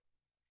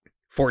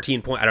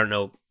 14 points. I don't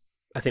know.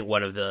 I think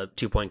one of the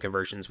 2-point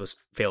conversions was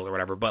failed or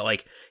whatever, but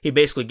like he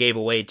basically gave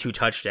away 2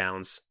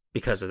 touchdowns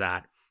because of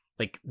that.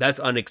 Like that's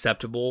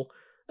unacceptable,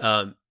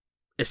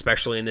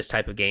 especially in this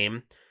type of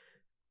game.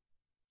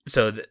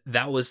 So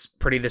that was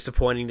pretty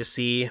disappointing to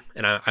see,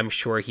 and I'm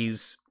sure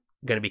he's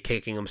going to be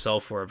kicking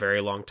himself for a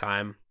very long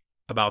time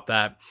about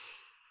that.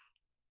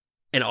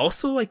 And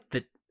also like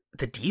the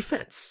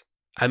defense.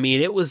 I mean,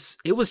 it was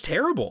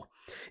terrible.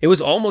 It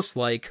was almost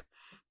like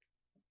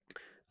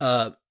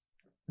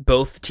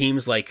both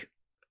teams like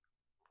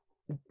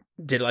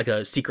did like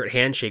a secret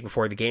handshake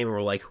before the game and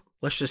were like,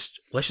 let's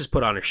just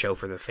put on a show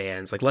for the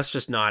fans. Like, let's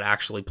just not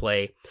actually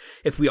play.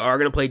 If we are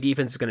going to play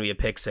defense, it's going to be a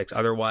pick 6.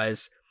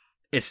 Otherwise,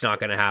 it's not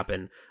going to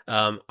happen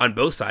on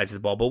both sides of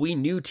the ball. But we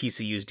knew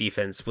TCU's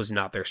defense was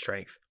not their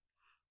strength.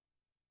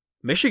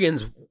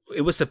 Michigan's,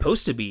 it was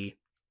supposed to be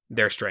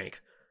their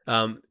strength.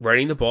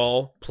 Running the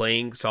ball,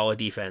 playing solid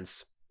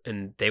defense.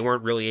 And they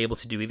weren't really able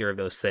to do either of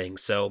those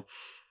things. So,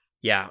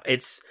 yeah,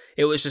 it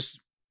was just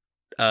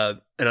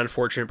an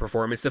unfortunate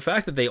performance. The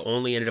fact that they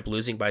only ended up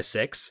losing by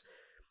 6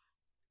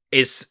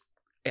 is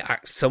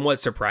somewhat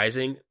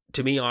surprising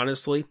to me,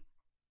 honestly,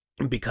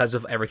 because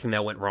of everything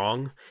that went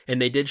wrong.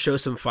 And they did show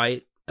some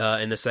fight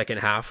in the second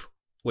half,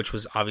 which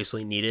was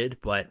obviously needed,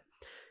 but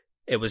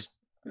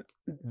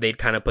they'd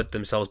kind of put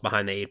themselves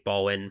behind the 8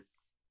 ball, and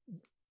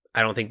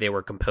I don't think they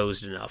were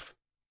composed enough,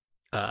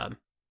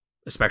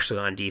 especially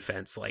on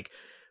defense. Like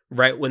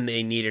right when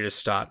they needed to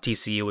stop,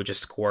 TCU would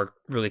just score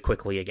really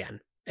quickly again.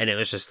 And it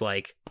was just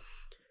like,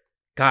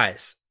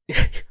 guys,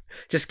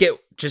 just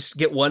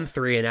get 1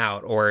 3 and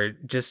out, or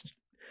just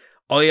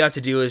all you have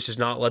to do is just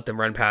not let them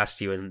run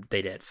past you, and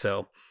they did.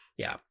 So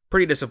yeah,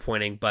 pretty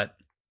disappointing, but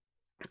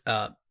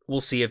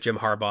we'll see if Jim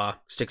Harbaugh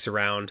sticks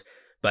around.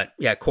 But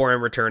yeah,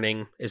 Corum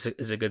returning is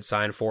a good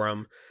sign for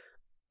him,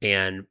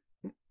 and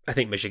I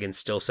think Michigan's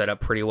still set up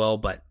pretty well.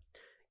 But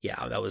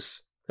yeah, that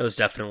was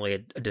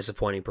definitely a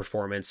disappointing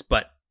performance.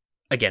 But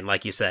again,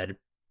 like you said,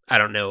 I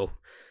don't know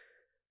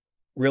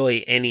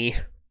really any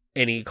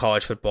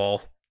college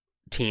football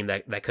team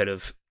that could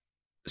have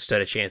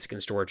stood a chance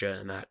against Georgia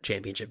in that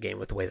championship game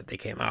with the way that they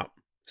came out.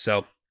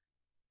 So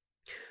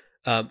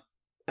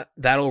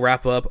that'll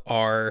wrap up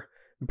our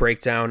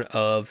breakdown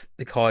of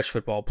the college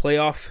football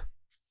playoff.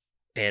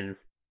 And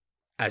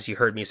as you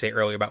heard me say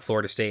earlier about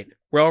Florida State,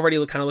 we're already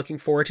kind of looking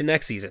forward to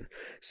next season.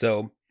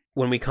 So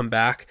when we come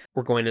back,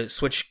 we're going to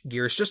switch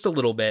gears just a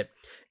little bit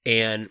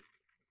and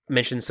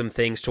mention some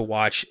things to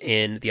watch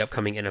in the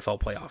upcoming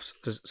NFL playoffs.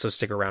 So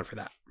stick around for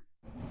that.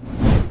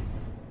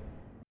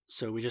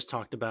 So we just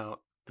talked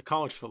about the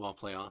college football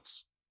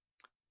playoffs.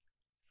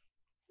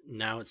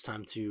 Now it's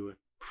time to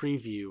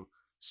preview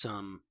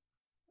some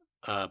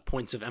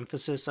points of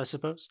emphasis, I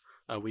suppose.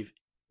 We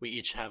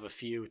each have a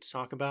few to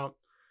talk about,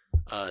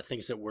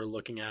 things that we're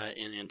looking at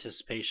in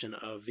anticipation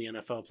of the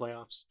NFL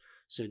playoffs.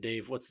 So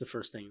Dave, what's the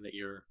first thing that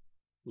you're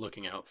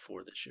looking out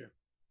for this year?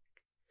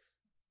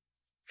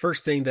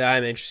 First thing that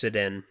I'm interested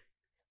in,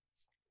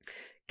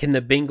 can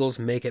the Bengals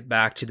make it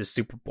back to the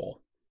Super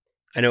Bowl?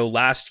 I know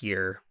last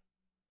year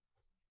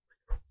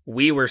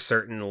we were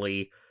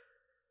certainly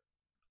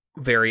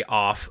very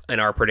off in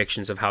our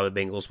predictions of how the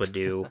Bengals would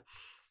do.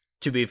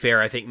 To be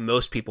fair, I think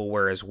most people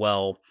were as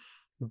well,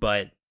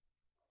 but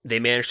they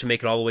managed to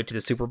make it all the way to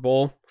the Super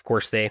Bowl. Of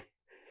course, they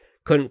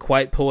couldn't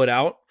quite pull it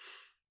out,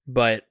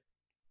 but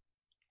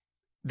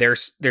they're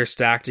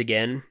stacked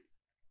again.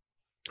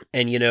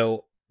 And, you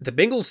know, the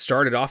Bengals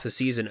started off the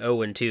season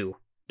 0-2.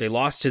 They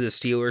lost to the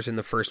Steelers in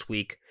the first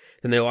week,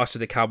 then they lost to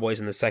the Cowboys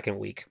in the second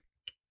week.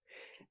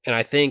 And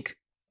I think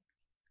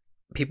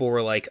people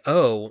were like,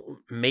 oh,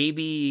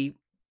 maybe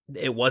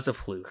it was a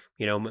fluke.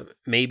 You know,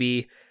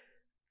 maybe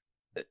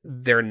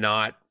they're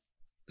not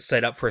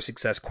set up for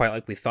success quite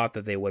like we thought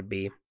that they would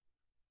be.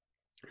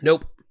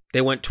 Nope.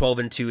 They went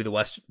 12-2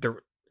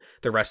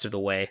 the rest of the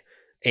way.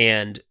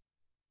 And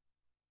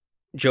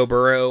Joe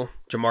Burrow,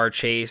 Jamar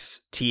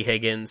Chase, T.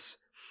 Higgins,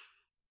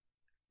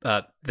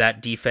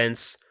 that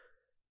defense,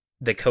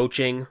 the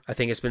coaching, I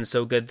think has been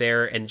so good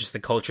there, and just the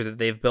culture that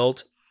they've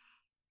built.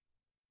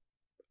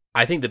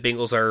 I think the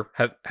Bengals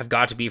have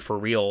got to be for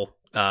real.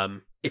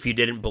 If you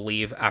didn't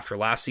believe after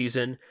last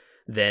season,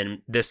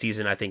 then this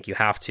season I think you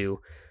have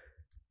to.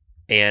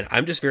 And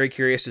I'm just very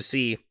curious to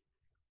see,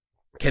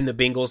 can the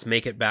Bengals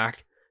make it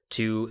back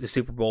to the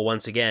Super Bowl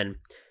once again,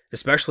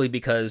 especially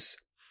because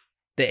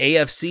the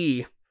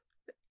AFC,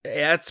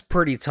 that's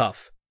pretty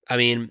tough. I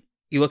mean,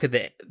 you look at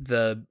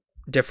the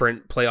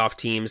different playoff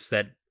teams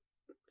that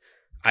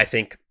I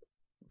think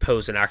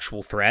pose an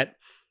actual threat.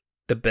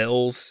 The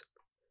Bills,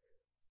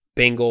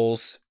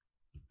 Bengals,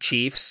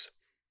 Chiefs,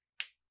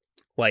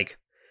 like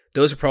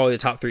those are probably the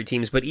top 3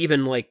 teams, but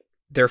even like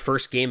their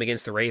first game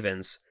against the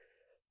Ravens,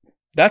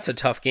 that's a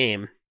tough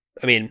game.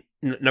 I mean,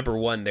 number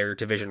one, they're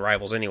division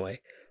rivals anyway.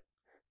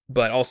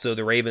 But also,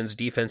 the Ravens'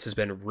 defense has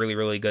been really,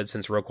 really good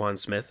since Roquan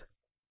Smith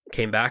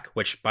came back,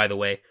 which, by the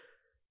way,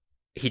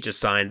 he just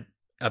signed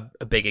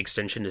a big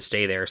extension to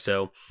stay there.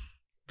 So,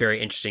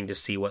 very interesting to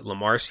see what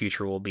Lamar's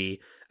future will be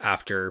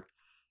after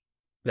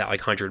that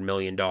like $100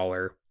 million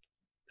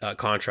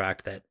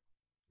contract that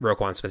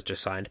Roquan Smith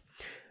just signed.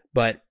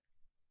 But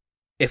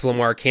if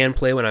Lamar can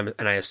play, and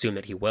I assume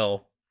that he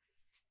will,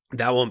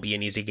 that won't be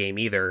an easy game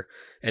either.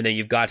 And then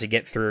you've got to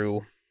get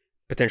through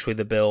potentially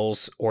the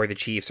Bills or the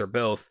Chiefs or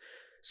both.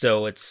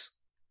 So it's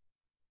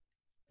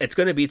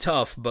going to be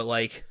tough, but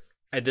like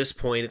at this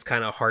point, it's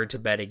kind of hard to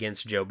bet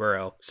against Joe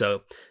Burrow.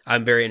 So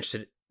I'm very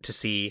interested to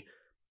see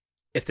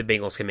if the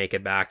Bengals can make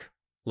it back.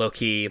 Low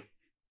key,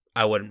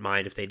 I wouldn't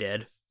mind if they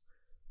did.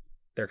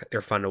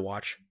 They're fun to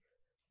watch.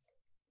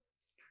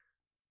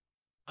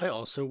 I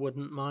also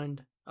wouldn't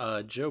mind.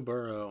 Joe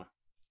Burrow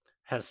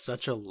has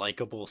such a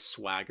likable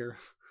swagger.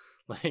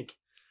 Like,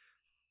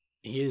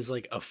 he is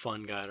like a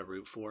fun guy to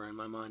root for in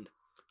my mind.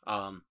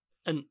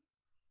 And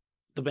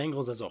the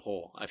Bengals as a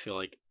whole, I feel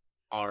like,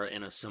 are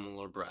in a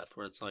similar breath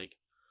where it's like,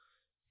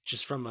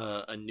 just from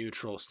a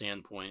neutral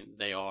standpoint,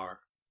 they are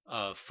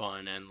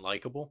fun and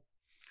likable.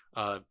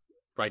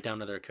 Right down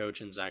to their coach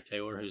and Zach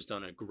Taylor, who's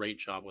done a great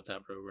job with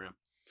that program.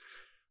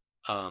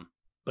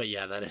 But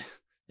yeah,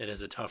 it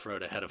is a tough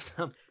road ahead of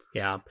them.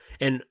 Yeah,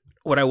 and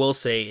what I will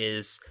say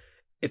is,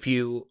 if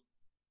you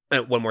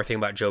one more thing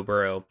about Joe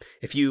Burrow,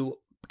 if you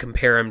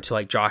compare him to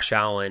like Josh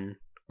Allen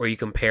or you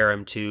compare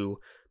him to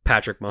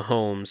Patrick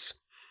Mahomes,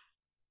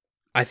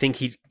 I think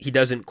he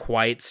doesn't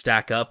quite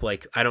stack up.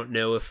 Like, I don't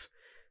know if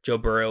Joe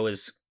Burrow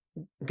is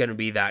going to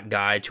be that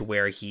guy to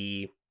where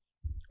he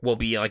will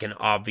be like an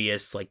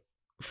obvious like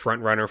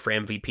front runner for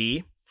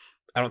MVP.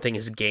 I don't think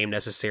his game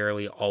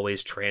necessarily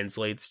always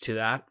translates to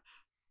that.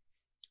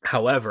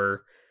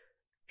 However,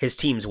 his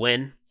teams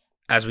win,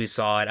 as we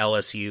saw at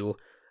LSU.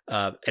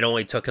 It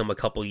only took him a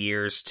couple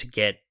years to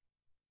get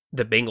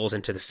the Bengals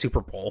into the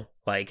Super Bowl.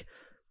 Like,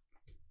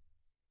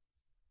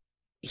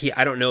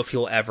 I don't know if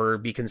he'll ever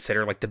be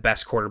considered like the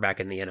best quarterback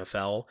in the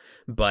NFL,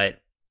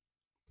 but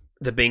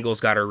the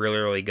Bengals got a really,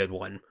 really good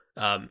one.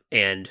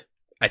 And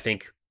I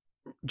think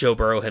Joe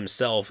Burrow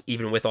himself,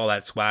 even with all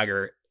that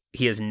swagger,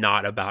 he is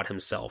not about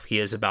himself. He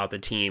is about the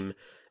team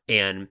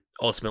and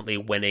ultimately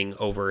winning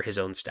over his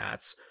own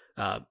stats.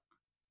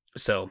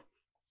 So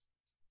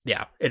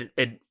yeah, it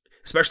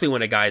especially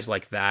when a guy's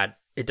like that,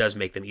 it does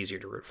make them easier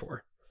to root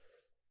for.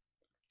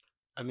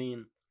 I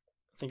mean,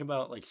 think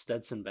about like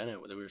Stetson Bennett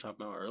that we were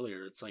talking about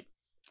earlier. It's like,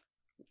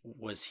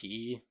 was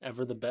he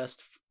ever the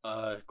best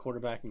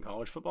quarterback in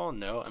college football?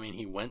 No. I mean,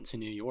 he went to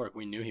New York.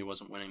 We knew he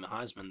wasn't winning the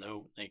Heisman,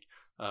 though. Like,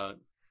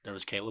 there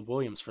was Caleb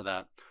Williams for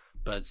that.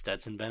 But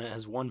Stetson Bennett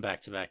has won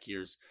back-to-back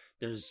years.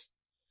 There's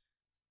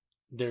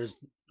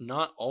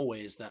not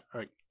always that,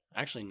 or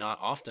actually not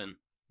often,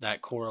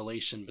 that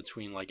correlation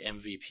between like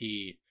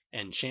MVP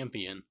and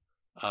champion.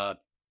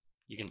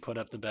 You can put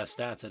up the best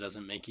stats. It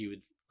doesn't make you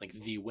like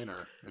the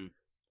winner. And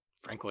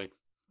frankly,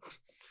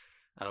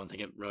 I don't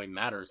think it really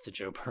matters to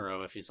Joe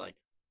Burrow if he's like,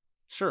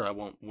 sure, I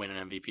won't win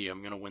an MVP.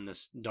 I'm going to win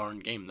this darn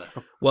game,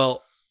 though.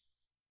 Well,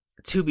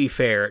 to be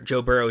fair,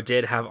 Joe Burrow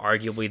did have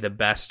arguably the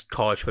best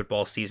college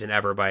football season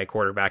ever by a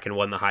quarterback and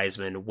won the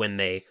Heisman when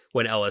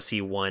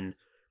LSU won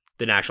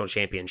the national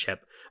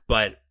championship.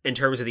 But in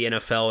terms of the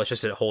NFL, it's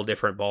just a whole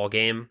different ball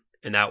game.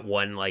 And that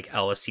one like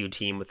LSU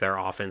team with their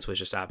offense was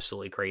just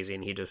absolutely crazy,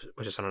 and he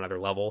was just on another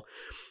level.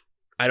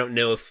 I don't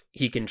know if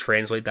he can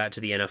translate that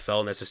to the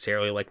NFL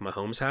necessarily like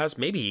Mahomes has.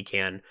 Maybe he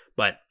can,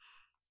 but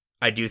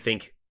I do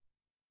think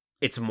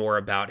it's more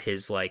about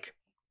his like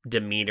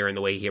demeanor and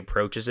the way he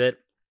approaches it.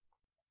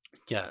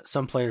 Yeah,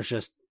 some players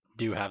just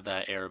do have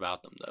that air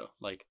about them, though.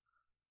 Like,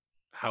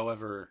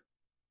 however,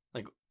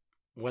 like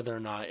whether or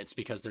not it's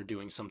because they're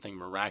doing something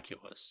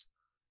miraculous,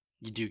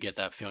 you do get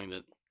that feeling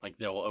that like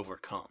they'll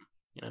overcome,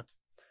 you know?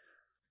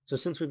 So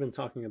since we've been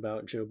talking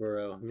about Joe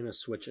Burrow, I'm going to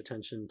switch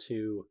attention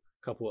to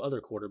a couple other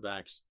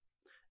quarterbacks,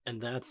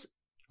 and that's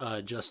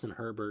Justin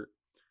Herbert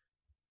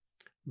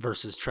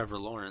versus Trevor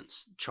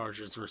Lawrence,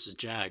 Chargers versus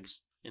Jags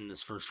in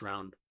this first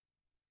round.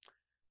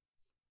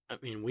 I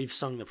mean, we've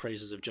sung the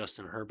praises of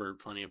Justin Herbert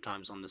plenty of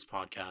times on this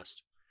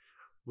podcast.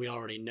 We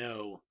already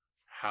know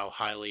how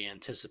highly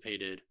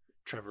anticipated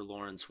Trevor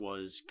Lawrence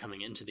was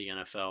coming into the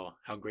NFL,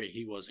 how great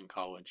he was in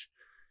college.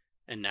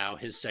 And now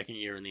his second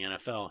year in the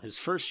NFL, his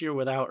first year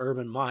without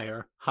Urban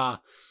Meyer,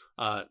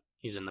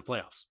 he's in the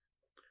playoffs.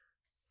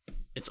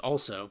 It's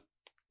also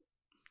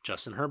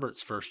Justin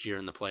Herbert's first year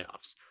in the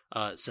playoffs.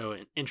 So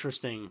an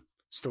interesting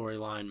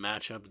storyline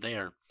matchup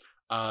there.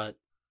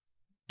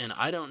 and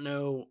I don't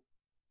know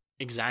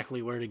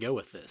exactly where to go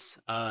with this.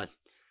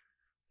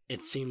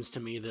 It seems to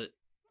me that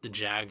the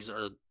Jags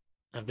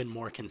have been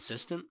more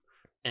consistent,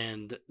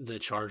 and the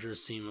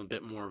Chargers seem a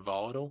bit more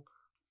volatile.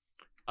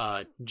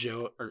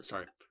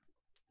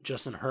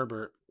 Justin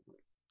Herbert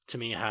to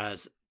me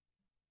has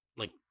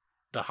like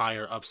the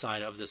higher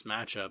upside of this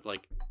matchup,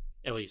 like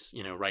at least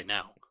right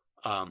now.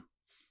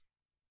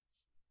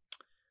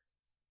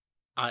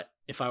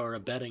 If I were a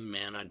betting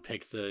man, I'd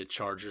pick the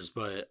Chargers,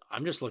 but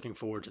I'm just looking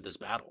forward to this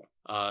battle.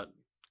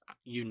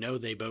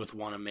 They both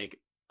want to make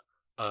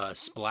a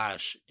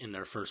splash in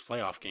their first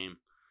playoff game.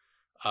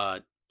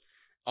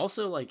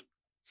 Also, like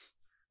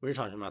we were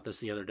talking about this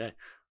the other day.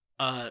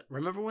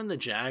 Remember when the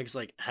Jags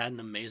had an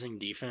amazing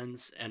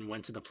defense and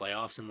went to the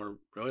playoffs and were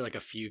really a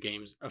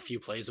few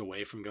plays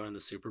away from going to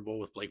the Super Bowl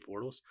with Blake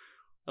Bortles?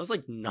 That was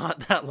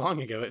not that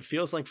long ago. It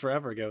feels like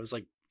forever ago. It was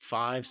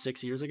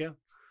 5-6 years ago.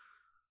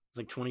 It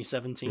was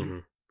 2017. Mm-hmm.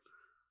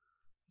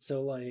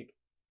 So I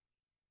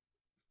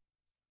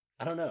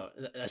don't know.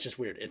 That's just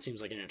weird. It seems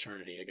like an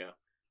eternity ago.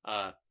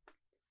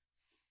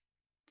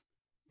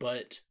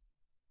 But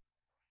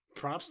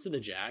props to the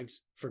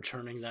Jags for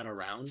turning that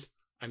around.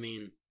 I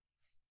mean,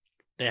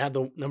 they had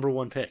the number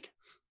 1 pick.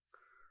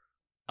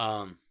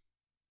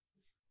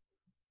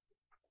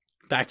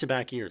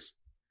 Back-to-back years.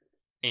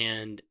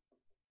 And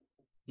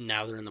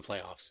now they're in the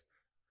playoffs.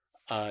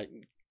 I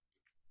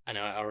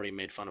know I already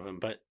made fun of him,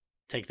 but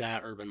take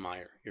that, Urban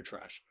Meyer. You're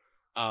trash.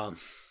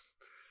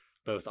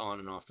 Both on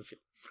and off the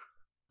field.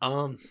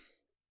 I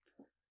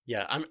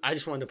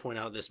just wanted to point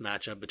out this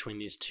matchup between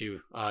these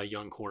two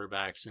young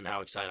quarterbacks and how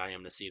excited I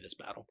am to see this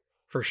battle.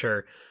 For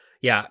sure.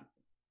 Yeah.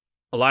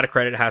 A lot of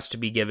credit has to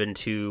be given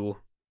to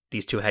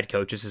these two head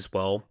coaches as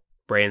well.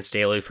 Brandon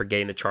Staley for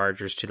getting the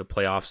Chargers to the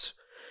playoffs.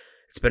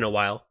 It's been a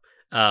while.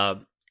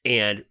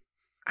 And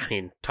I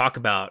mean, talk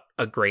about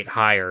a great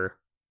hire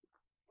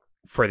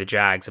for the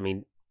Jags. I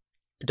mean,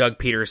 Doug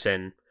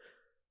Peterson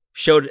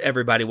showed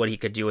everybody what he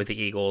could do with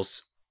the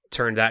Eagles,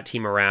 turned that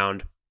team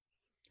around,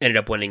 ended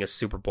up winning a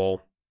Super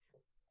Bowl,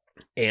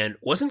 and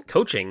wasn't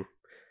coaching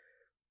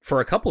for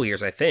a couple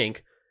years, I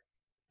think.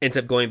 Ends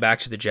up going back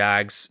to the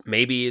Jags.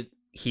 Maybe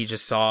he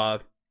just saw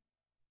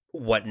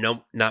what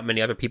not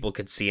many other people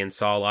could see and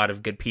saw a lot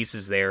of good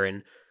pieces there,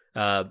 and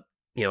a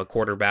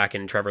quarterback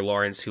in Trevor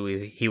Lawrence who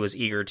he was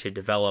eager to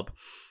develop,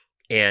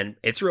 and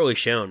it's really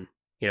shown.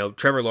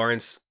 Trevor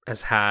Lawrence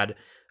has had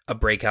a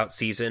breakout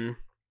season,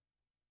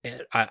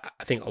 and I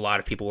think a lot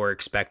of people were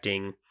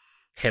expecting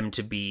him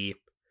to be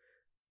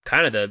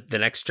kind of the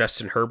next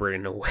Justin Herbert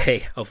in a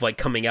way of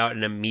coming out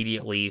and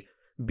immediately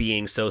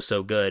being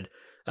so good.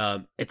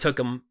 It took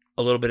him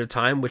a little bit of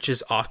time, which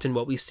is often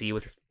what we see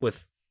with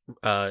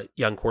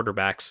young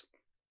quarterbacks,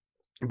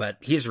 but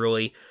he's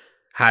really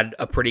had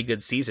a pretty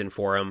good season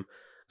for him.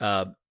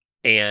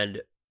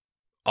 And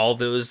all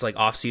those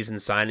off-season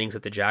signings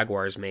that the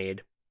Jaguars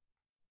made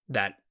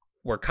that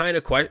were kind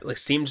of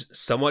seemed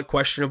somewhat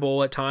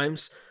questionable at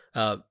times.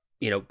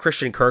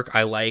 Christian Kirk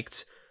I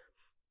liked.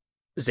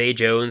 Zay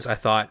Jones I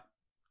thought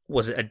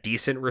was a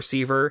decent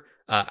receiver.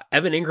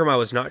 Evan Ingram I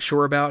was not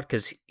sure about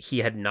because he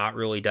had not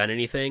really done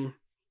anything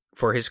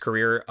for his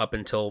career up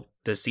until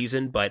this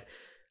season, but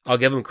I'll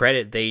give them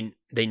credit.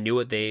 They knew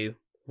what they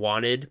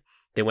wanted.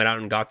 They went out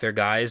and got their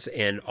guys,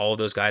 and all of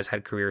those guys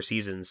had career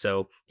seasons.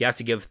 So you have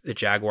to give the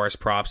Jaguars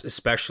props,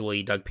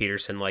 especially Doug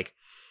Peterson.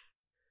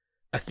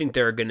 I think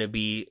there are going to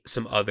be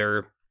some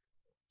other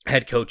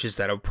head coaches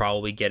that'll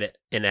probably get it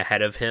in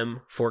ahead of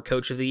him for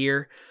Coach of the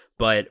Year,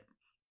 but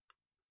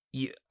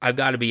I've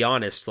got to be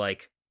honest,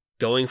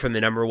 going from the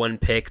number 1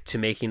 pick to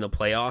making the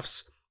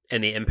playoffs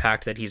and the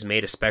impact that he's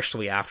made,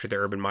 especially after the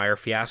Urban Meyer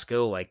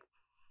fiasco,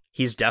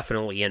 he's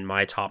definitely in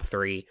my top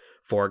 3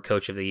 for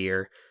Coach of the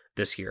Year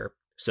this year.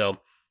 So,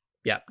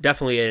 yeah,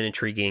 definitely an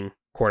intriguing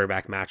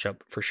quarterback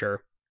matchup for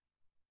sure.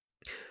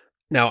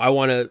 Now, I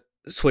want to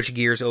switch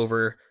gears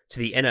over to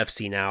the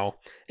NFC now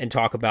and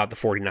talk about the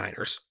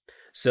 49ers.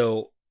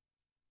 So,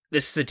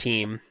 this is a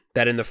team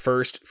that in the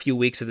first few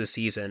weeks of the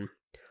season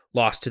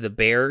lost to the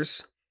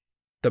Bears,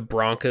 the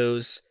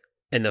Broncos,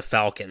 and the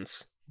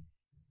Falcons.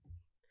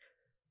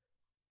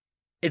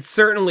 It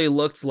certainly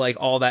looked like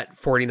all that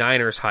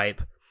 49ers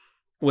hype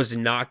was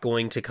not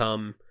going to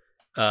come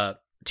to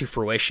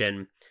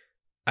fruition.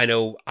 I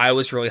know I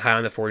was really high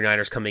on the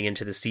 49ers coming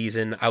into the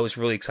season. I was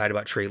really excited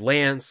about Trey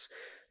Lance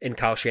and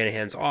Kyle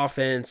Shanahan's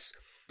offense.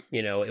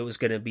 It was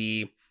going to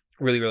be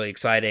really, really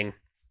exciting,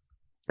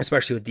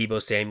 especially with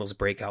Deebo Samuel's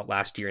breakout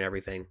last year and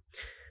everything.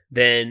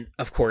 Then,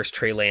 of course,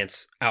 Trey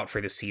Lance out for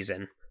the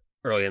season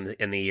early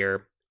in the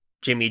year.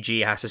 Jimmy G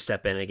has to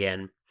step in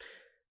again.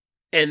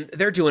 And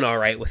they're doing all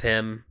right with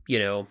him,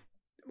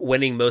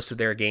 winning most of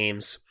their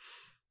games.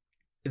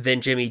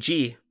 Then Jimmy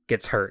G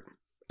gets hurt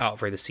out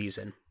for the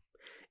season.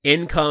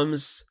 In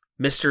comes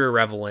Mr.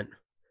 Irrelevant,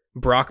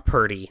 Brock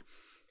Purdy.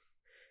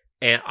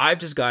 And I've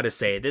just got to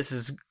say, this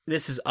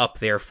is up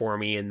there for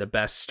me in the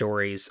best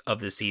stories of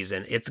the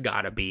season. It's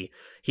got to be.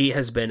 He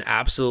has been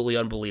absolutely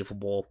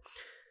unbelievable,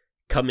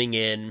 coming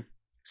in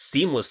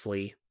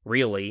seamlessly,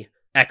 really,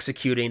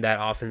 executing that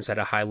offense at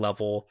a high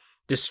level,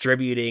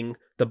 distributing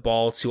the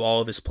ball to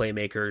all of his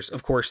playmakers.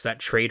 Of course, that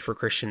trade for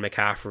Christian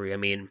McCaffrey, I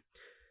mean,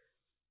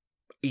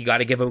 you got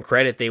to give them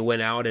credit. They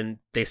went out and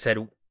they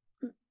said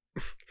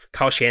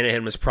Kyle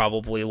Shanahan was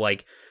probably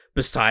like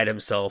beside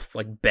himself,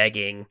 like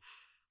begging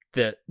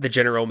the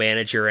general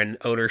manager and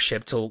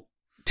ownership to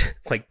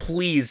like,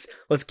 please,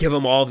 let's give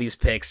him all these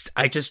picks.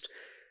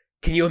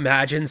 Can you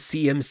imagine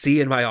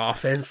CMC in my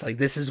offense? Like,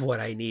 this is what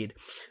I need.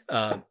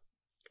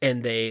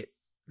 And they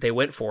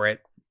went for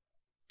it,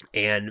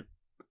 and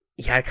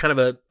he had kind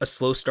of a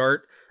slow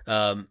start.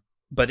 But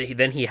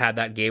then he had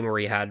that game where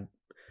he had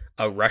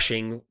a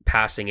rushing,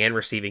 passing, and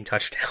receiving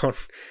touchdown.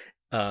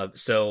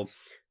 So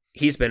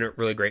he's been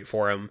really great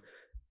for him.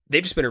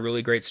 They've just been a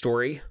really great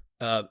story.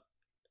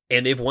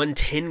 And they've won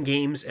 10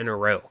 games in a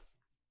row.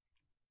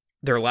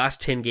 Their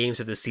last 10 games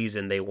of the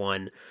season, they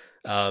won,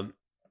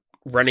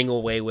 running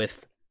away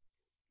with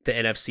the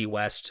NFC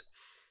West,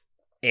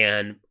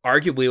 and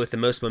arguably with the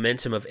most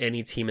momentum of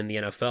any team in the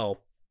NFL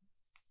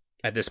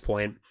at this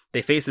point.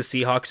 They face the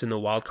Seahawks in the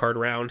wild card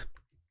round.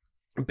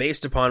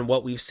 Based upon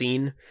what we've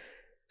seen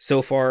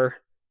so far,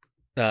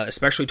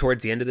 especially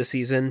towards the end of the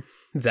season,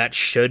 that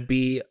should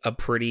be a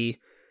pretty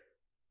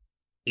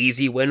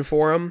easy win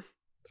for them,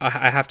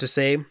 I have to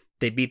say.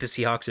 They beat the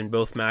Seahawks in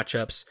both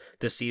matchups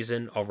this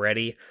season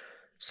already.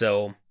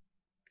 So,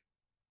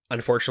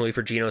 unfortunately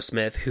for Geno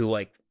Smith, who,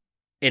 like,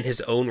 in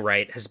his own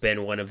right has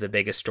been one of the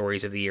biggest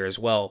stories of the year as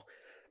well,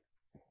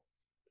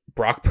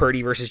 Brock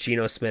Purdy versus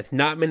Geno Smith,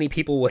 not many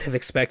people would have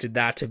expected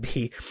that to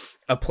be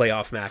a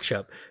playoff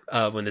matchup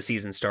when the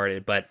season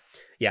started. But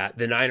yeah,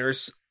 the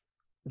Niners,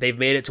 they've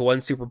made it to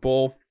one Super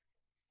Bowl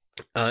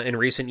in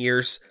recent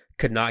years,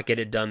 could not get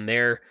it done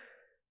there.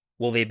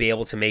 Will they be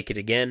able to make it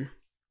again?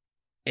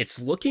 It's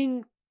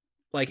looking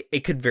like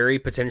it could very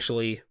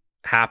potentially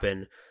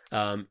happen.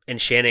 And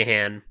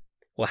Shanahan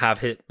will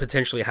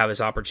potentially have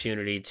his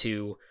opportunity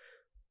to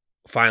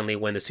finally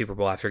win the Super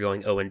Bowl after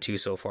going 0-2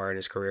 so far in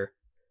his career.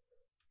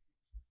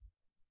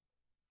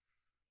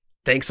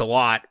 Thanks a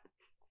lot.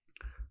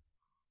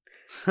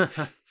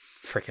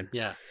 Freaking.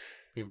 Yeah.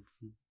 We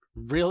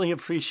really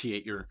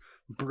appreciate your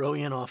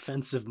brilliant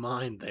offensive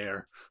mind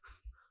there.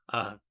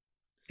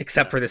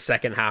 Except for the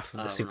second half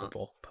of the Super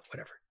Bowl, but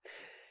whatever.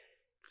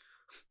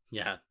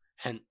 Yeah.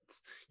 Hence,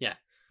 yeah.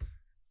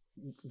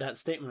 That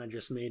statement I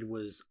just made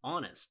was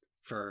honest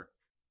for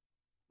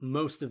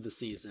most of the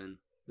season.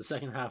 The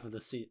second half of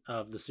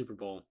the Super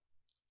Bowl,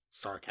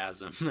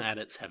 sarcasm at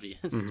its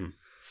heaviest.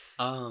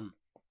 Mm-hmm.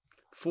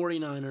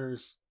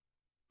 49ers,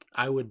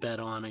 I would bet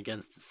on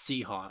against the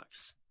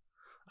Seahawks.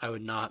 I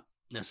would not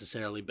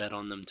necessarily bet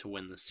on them to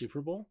win the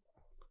Super Bowl.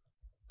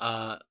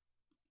 But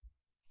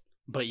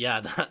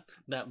yeah,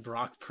 that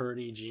Brock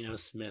Purdy, Geno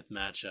Smith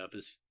matchup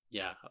is,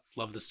 yeah,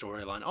 love the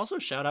storyline. Also,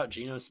 shout out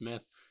Geno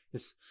Smith.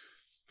 His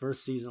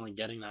first season, like,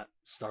 getting that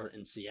start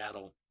in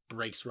Seattle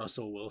breaks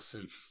Russell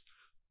Wilson's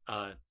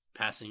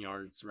passing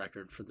yards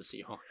record for the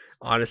Seahawks.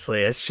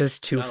 Honestly, it's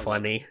just too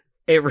funny.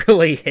 It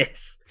really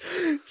is.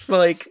 It's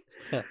like,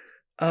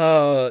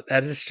 oh,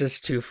 that is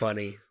just too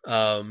funny.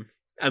 I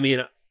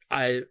mean,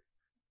 I've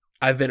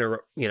been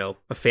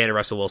a fan of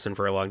Russell Wilson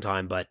for a long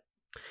time, but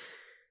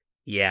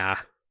yeah,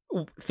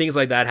 things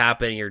like that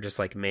happen, and you're just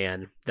like,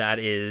 man, that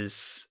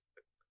is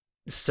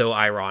so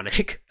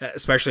ironic,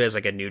 especially as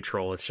like a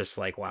neutral. It's just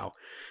like, wow,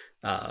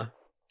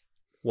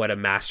 what a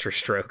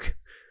masterstroke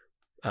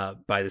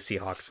by the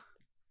Seahawks.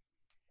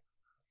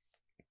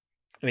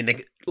 I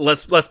mean,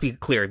 let's be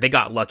clear. They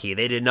got lucky.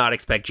 They did not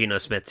expect Geno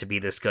Smith to be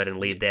this good and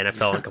lead the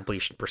NFL in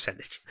completion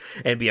percentage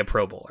and be a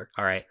Pro Bowler.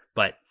 All right,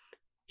 but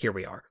here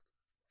we are.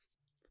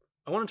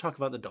 I want to talk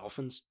about the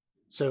Dolphins.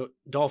 So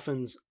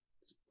Dolphins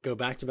go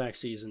back-to-back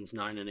seasons,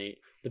 9-8.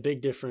 The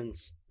big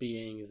difference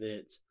being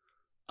that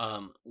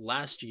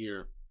last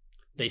year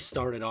they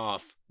started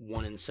off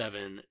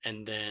 1-7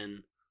 and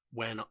then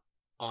went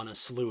on a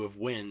slew of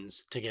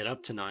wins to get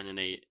up to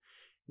 9-8.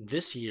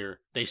 This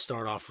year they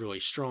start off really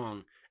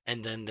strong,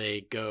 and then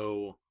they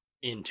go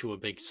into a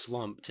big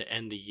slump to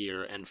end the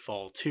year and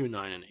fall to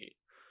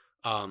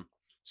 9-8.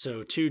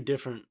 So two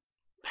different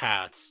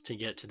paths to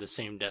get to the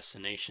same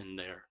destination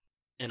there.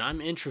 And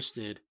I'm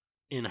interested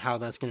in how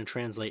that's going to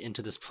translate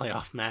into this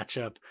playoff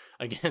matchup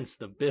against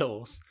the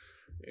Bills,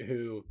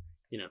 who,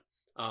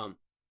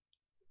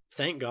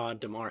 thank God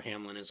Damar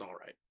Hamlin is all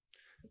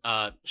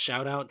right.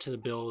 Shout out to the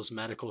Bills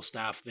medical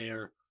staff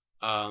there,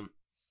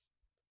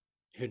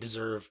 who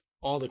deserve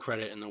all the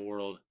credit in the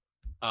world.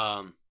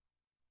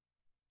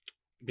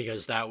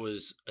 Because that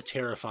was a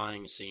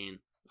terrifying scene,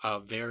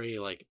 very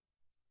like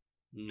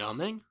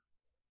numbing.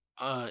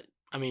 I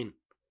mean,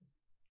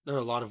 there are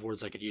a lot of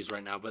words I could use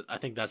right now, but I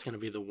think that's going to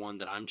be the one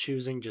that I'm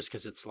choosing, just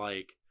because it's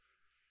like,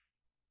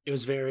 it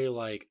was very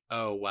like,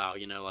 oh wow,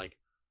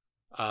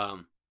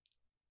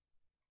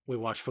 we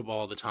watch football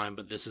all the time,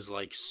 but this is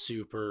like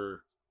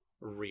super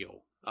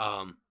real,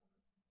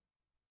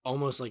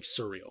 almost like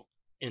surreal,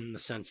 in the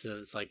sense that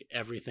it's like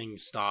everything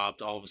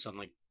stopped all of a sudden,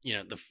 like,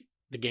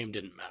 the game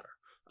didn't matter.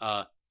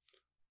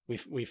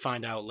 We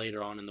find out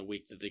later on in the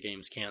week that the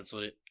game's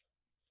canceled.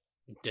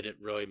 did it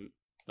really,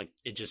 like,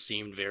 it just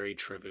seemed very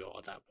trivial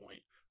at that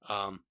point,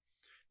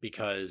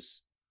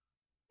 because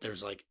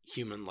there's like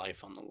human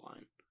life on the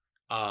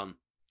line.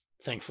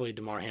 Thankfully,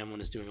 DeMar Hamlin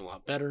is doing a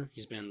lot better.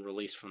 He's been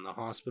released from the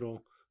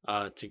hospital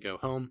to go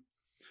home.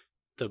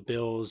 The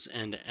Bills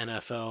and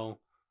NFL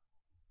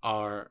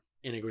are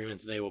in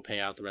agreement that they will pay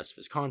out the rest of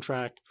his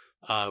contract.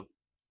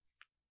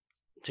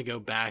 To go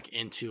back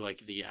into like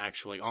the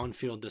actual like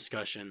on-field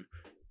discussion,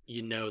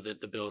 you know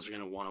that the Bills are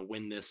going to want to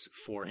win this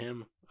for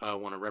him,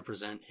 want to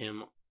represent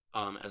him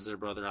as their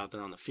brother out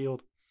there on the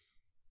field.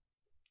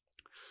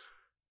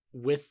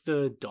 With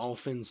the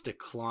Dolphins'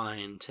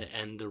 decline to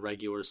end the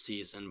regular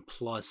season,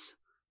 plus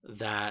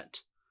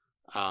that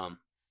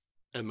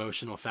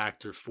emotional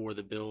factor for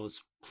the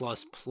Bills,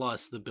 plus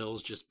the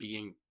Bills just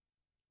being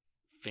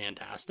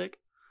fantastic,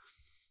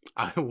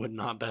 I would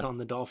not bet on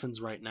the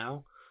Dolphins right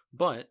now.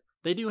 But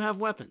they do have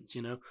weapons,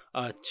 you know.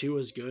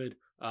 Tua's good.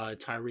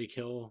 Tyreek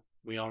Hill,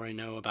 we already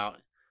know about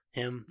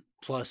him.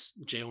 Plus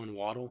Jalen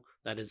Waddle,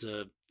 that is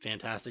a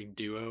fantastic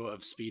duo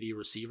of speedy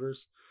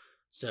receivers.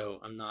 So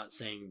I'm not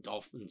saying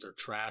Dolphins are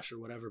trash or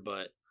whatever,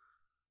 but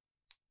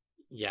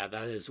yeah,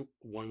 that is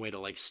one way to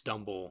like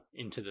stumble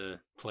into the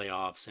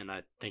playoffs, and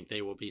I think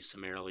they will be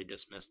summarily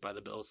dismissed by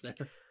the Bills there.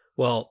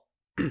 Well,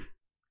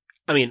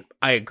 I mean,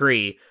 I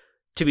agree.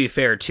 To be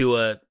fair,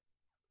 Tua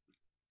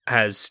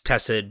has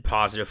tested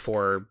positive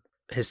for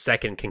his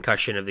second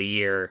concussion of the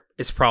year.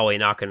 It's probably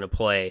not going to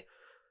play.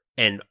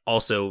 And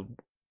also,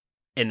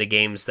 in the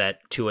games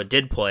that Tua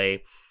did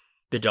play,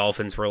 the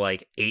Dolphins were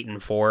like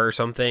 8-4 or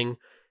something.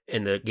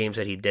 In the games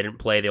that he didn't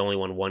play, they only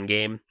won one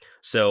game.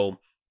 So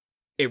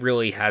it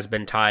really has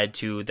been tied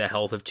to the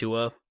health of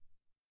Tua.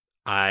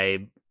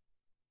 I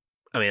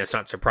mean, it's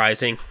not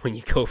surprising when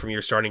you go from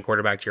your starting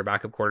quarterback to your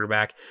backup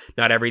quarterback.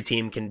 Not every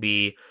team can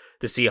be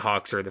the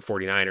Seahawks or the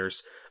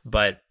 49ers.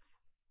 But,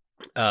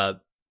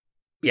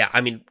 yeah,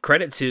 I mean,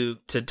 credit to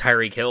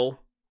Tyreek Hill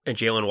and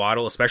Jalen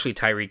Waddle, especially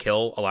Tyreek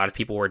Hill. A lot of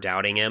people were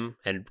doubting him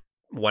and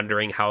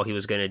wondering how he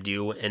was going to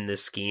do in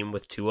this scheme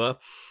with Tua.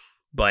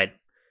 But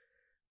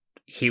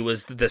he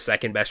was the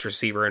second best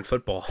receiver in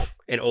football,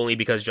 and only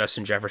because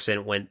Justin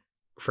Jefferson went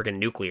freaking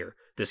nuclear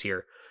this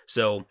year.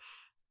 So,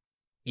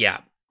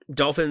 yeah,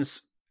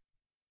 Dolphins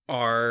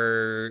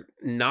are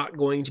not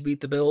going to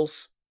beat the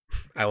Bills.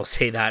 I will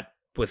say that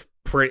with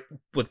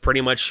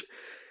pretty much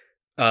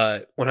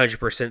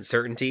 100%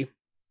 certainty,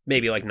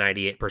 maybe like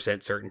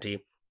 98% certainty.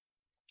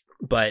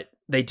 But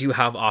they do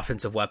have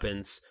offensive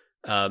weapons,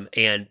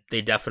 and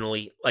they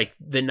definitely, like,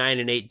 the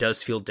 9-8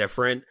 does feel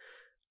different.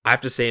 I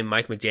have to say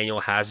Mike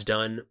McDaniel has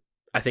done,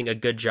 I think, a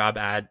good job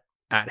at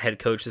head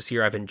coach this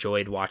year. I've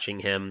enjoyed watching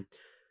him.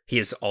 He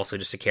is also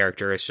just a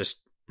character. It's just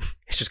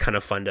kind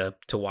of fun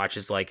to watch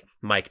his like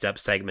mic'd up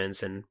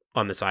segments and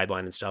on the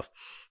sideline and stuff.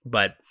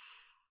 But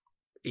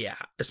yeah,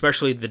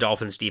 especially the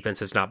Dolphins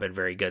defense has not been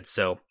very good.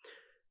 So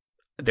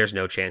there's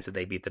no chance that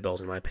they beat the Bills,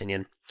 in my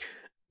opinion.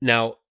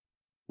 Now,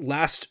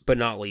 last but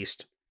not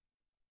least,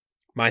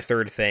 my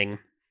third thing,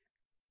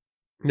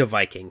 the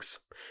Vikings.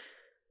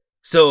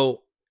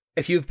 So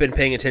if you've been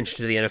paying attention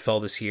to the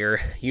NFL this year,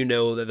 you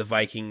know that the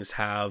Vikings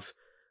have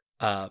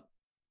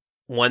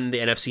won the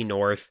NFC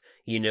North.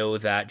 You know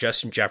that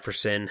Justin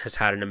Jefferson has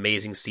had an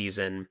amazing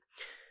season.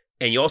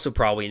 And you also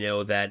probably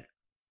know that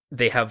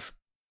they have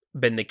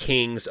been the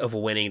kings of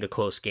winning the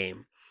close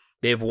game.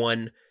 They've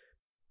won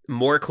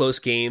more close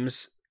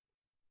games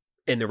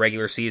in the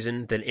regular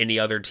season than any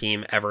other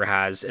team ever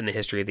has in the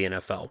history of the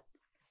NFL.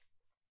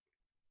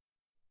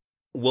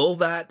 Will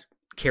that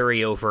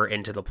carry over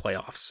into the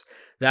playoffs?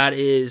 That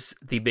is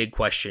the big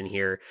question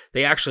here.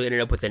 They actually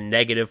ended up with a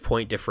negative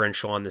point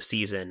differential on the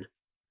season,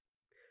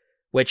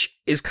 which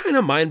is kind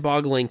of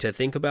mind-boggling to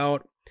think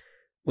about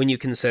when you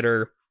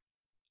consider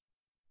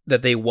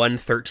that they won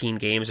 13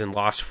 games and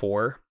lost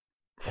 4.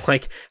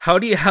 Like, how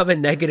do you have a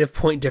negative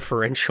point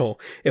differential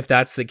if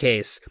that's the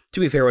case? To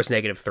be fair, it was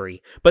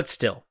 -3, but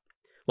still,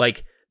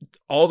 like,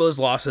 all those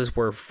losses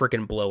were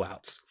freaking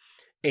blowouts.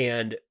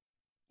 And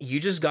you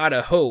just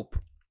gotta hope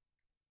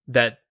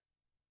that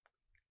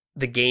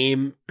the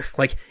game,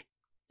 like,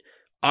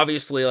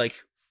 obviously,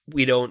 like,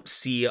 we don't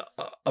see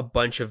a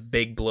bunch of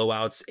big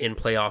blowouts in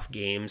playoff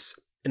games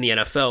in the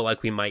NFL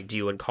like we might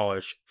do in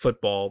college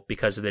football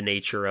because of the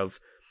nature of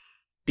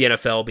the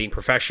NFL being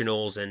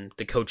professionals and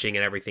the coaching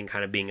and everything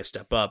kind of being a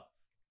step up.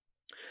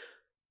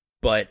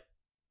 But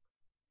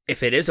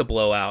if it is a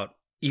blowout,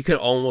 you can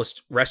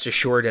almost rest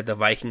assured that the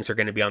Vikings are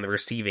going to be on the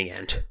receiving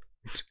end.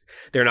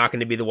 They're not going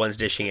to be the ones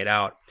dishing it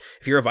out.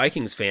 If you're a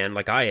Vikings fan,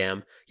 like I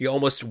am, you're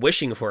almost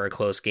wishing for a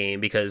close game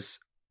because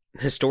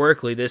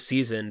historically this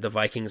season, the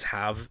Vikings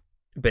have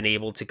been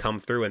able to come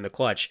through in the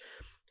clutch,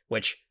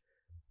 which,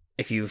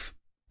 if you've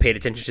paid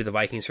attention to the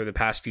Vikings for the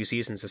past few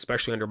seasons,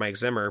 especially under Mike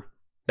Zimmer,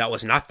 that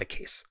was not the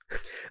case.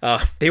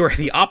 They were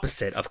the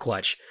opposite of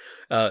clutch.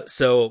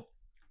 So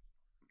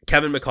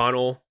Kevin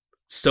McConnell,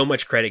 so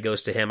much credit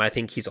goes to him. I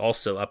think he's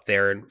also up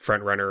there in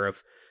front runner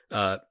of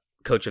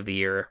Coach of the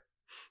Year,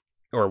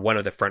 or one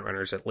of the front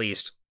runners at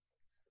least.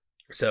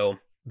 So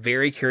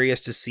very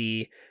curious to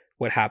see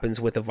what happens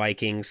with the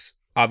Vikings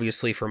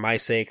obviously for my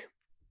sake,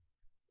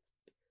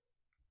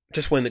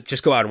 just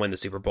go out and win the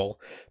Super Bowl.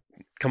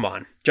 Come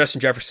on.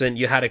 Justin Jefferson,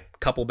 you had a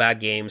couple bad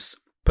games.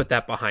 Put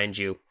that behind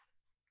you.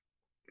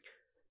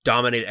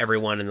 Dominate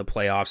everyone in the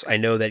playoffs. I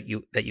know that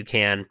you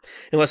can.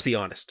 And let's be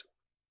honest.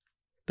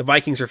 The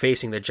Vikings are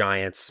facing the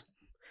Giants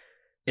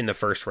in the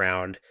first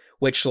round,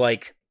 which,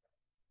 like,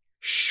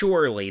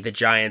 surely the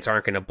Giants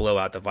aren't going to blow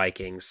out the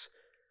Vikings.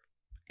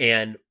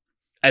 And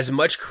as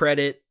much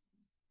credit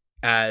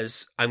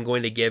as I'm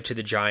going to give to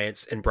the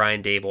Giants and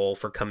Brian Daboll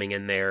for coming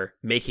in there,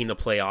 making the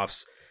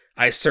playoffs,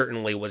 I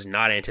certainly was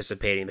not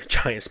anticipating the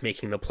Giants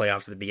making the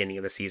playoffs at the beginning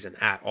of the season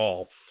at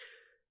all.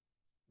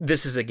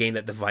 This is a game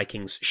that the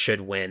Vikings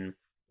should win,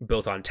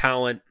 both on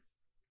talent,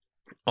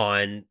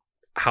 on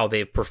how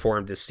they've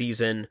performed this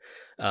season.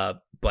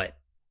 But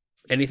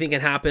anything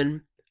can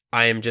happen.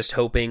 I am just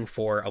hoping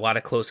for a lot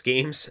of close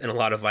games and a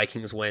lot of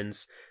Vikings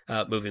wins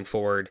moving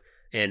forward,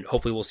 and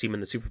hopefully we'll see them in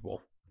the Super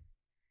Bowl.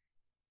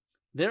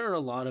 There are a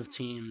lot of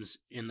teams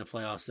in the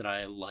playoffs that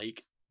I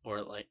like,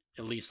 or like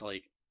at least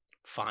like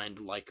find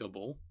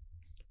likable,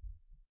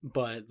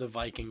 but the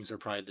Vikings are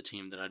probably the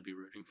team that I'd be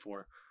rooting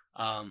for,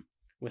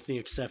 with the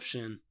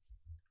exception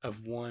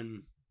of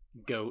one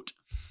GOAT,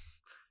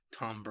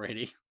 Tom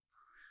Brady.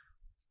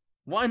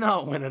 Why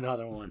not win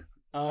another one?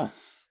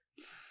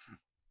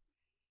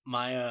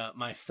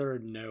 My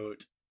third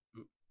note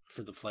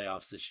for the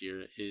playoffs this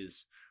year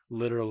is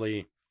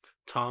literally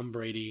Tom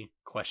Brady ?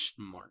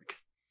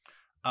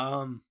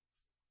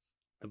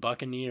 The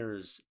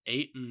Buccaneers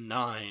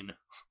 8-9,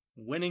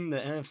 winning the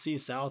NFC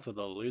South with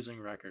a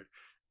losing record.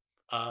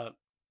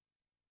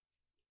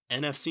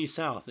 NFC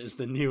South is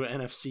the new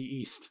NFC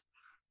East,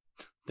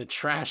 the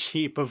trash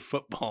heap of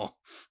football.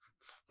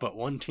 But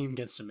one team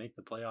gets to make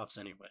the playoffs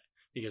anyway,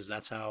 because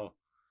that's how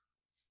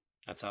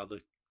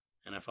the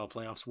NFL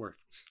playoffs work.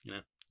 You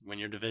know, win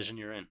your division,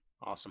 you're in.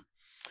 Awesome.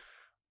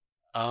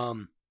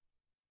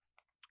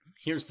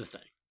 Here's the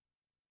thing.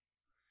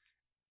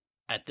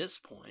 At this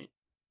point,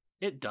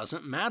 it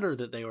doesn't matter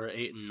that they were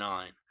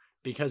 8-9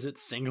 because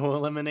it's single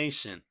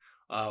elimination.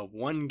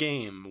 One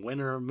game,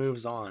 winner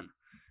moves on.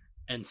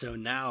 And so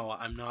now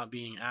I'm not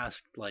being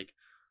asked like,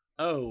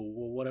 oh,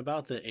 well, what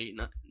about the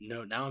 8-9?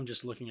 No, now I'm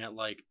just looking at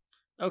like,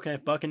 okay,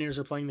 Buccaneers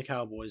are playing the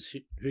Cowboys.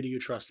 Who do you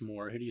trust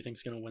more? Who do you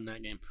think's going to win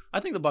that game? I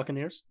think the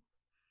Buccaneers.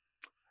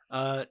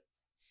 I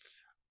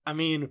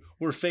mean,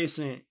 we're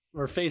facing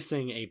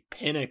a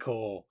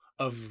pinnacle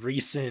of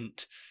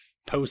recent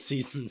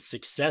postseason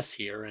success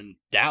here in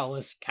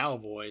Dallas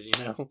Cowboys,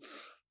 you know.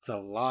 It's a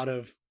lot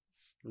of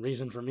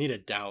reason for me to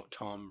doubt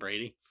Tom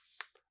Brady.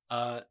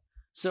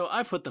 So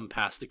I put them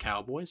past the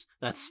Cowboys.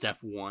 That's step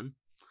one.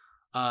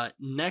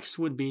 Next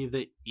would be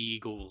the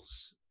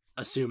Eagles,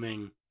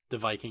 assuming the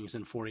Vikings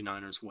and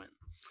 49ers win.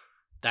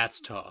 That's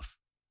tough.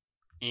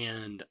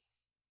 And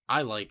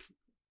I like...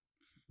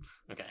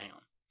 Okay, hang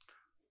on.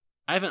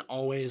 I haven't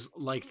always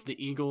liked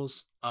the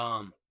Eagles,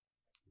 but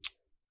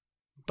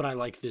I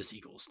like this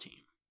Eagles team.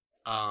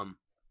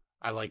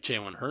 I like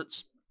Jalen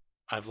Hurts.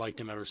 I've liked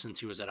him ever since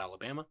he was at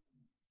Alabama.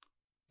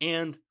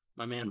 And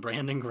my man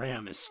Brandon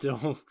Graham is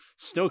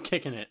still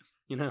kicking it,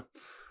 you know.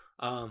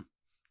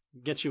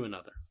 Get you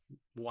another.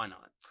 Why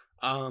not?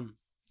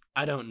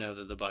 I don't know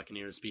that the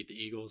Buccaneers beat the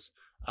Eagles.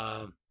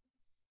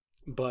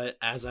 But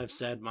as I've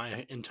said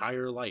my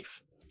entire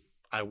life,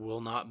 I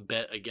will not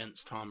bet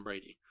against Tom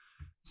Brady.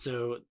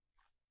 So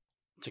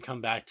to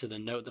come back to the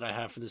note that I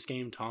have for this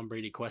game, Tom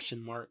Brady ?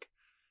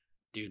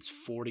 Dude's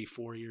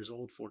 44 years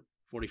old,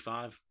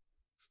 45.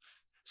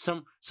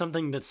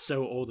 Something that's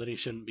so old that he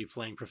shouldn't be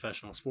playing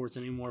professional sports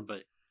anymore,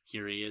 but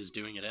here he is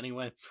doing it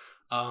anyway.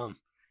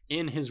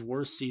 In his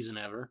worst season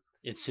ever,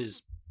 it's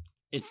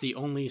the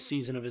only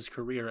season of his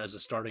career as a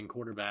starting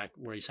quarterback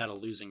where he's had a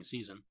losing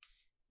season.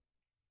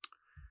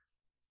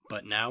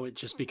 But now it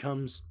just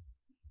becomes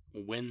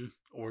win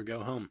or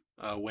go home.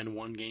 Win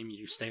one game,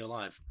 you stay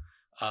alive.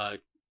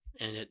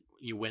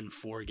 You win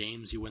 4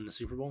 games, you win the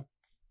Super Bowl.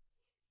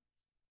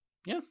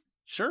 Yeah,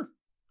 sure.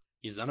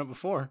 He's done it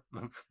before,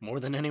 more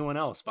than anyone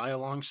else by a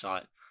long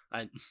shot.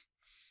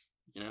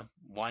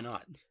 Why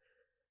not?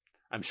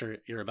 I'm sure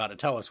you're about to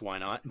tell us why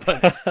not,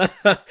 but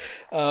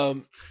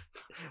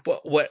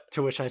what?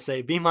 To which I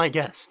say, be my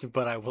guest,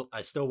 but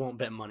I still won't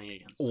bet money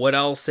against him. What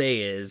I'll say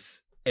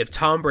is, if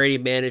Tom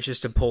Brady manages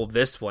to pull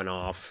this one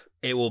off,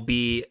 it will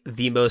be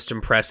the most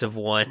impressive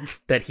one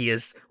that he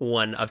has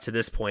won up to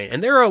this point,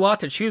 and there are a lot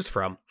to choose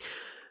from.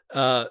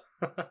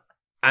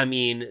 I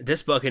mean,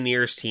 this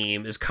Buccaneers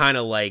team is kind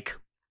of like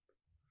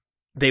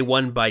they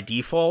won by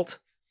default.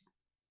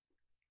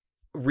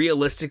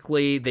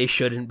 Realistically, they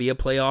shouldn't be a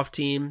playoff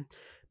team,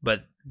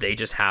 but they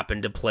just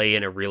happen to play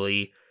in a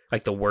really,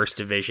 like, the worst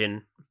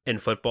division in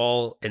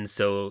football, and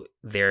so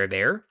they're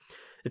there.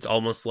 It's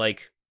almost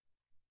like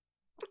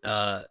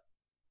Tom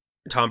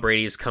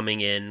Brady is coming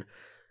in.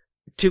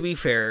 To be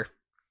fair,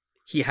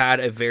 he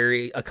had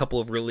a couple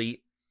of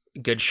really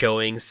good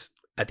showings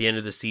at the end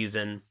of the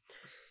season.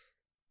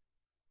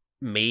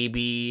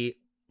 Maybe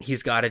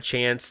he's got a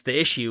chance. The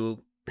issue,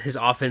 his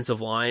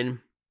offensive line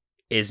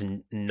is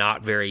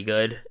not very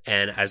good.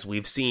 And as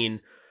we've seen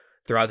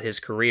throughout his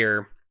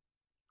career,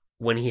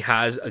 when he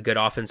has a good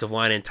offensive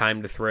line and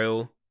time to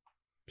throw,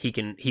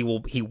 he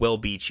will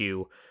beat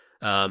you.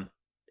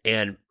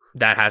 And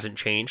that hasn't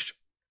changed.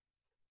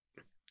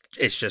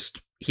 It's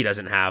just he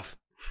doesn't have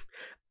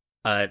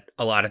a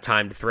lot of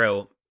time to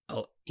throw,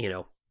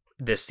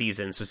 this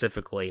season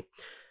specifically.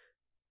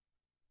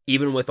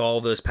 Even with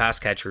all those pass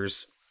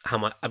catchers,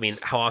 how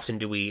often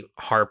do we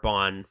harp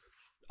on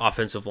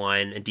offensive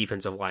line and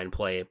defensive line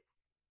play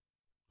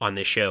on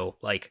this show?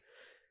 Like,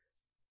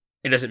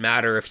 it doesn't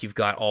matter if you've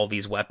got all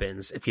these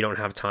weapons if you don't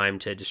have time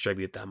to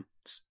distribute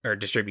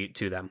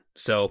to them.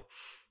 So,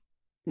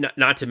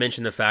 not to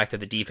mention the fact that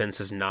the defense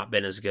has not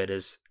been as good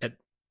as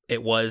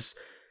it was.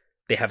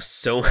 They have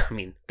so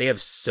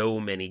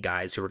many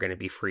guys who are going to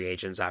be free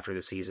agents after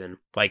the season.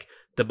 Like,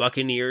 the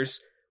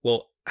Buccaneers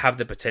will have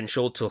the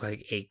potential to look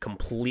like a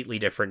completely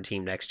different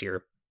team next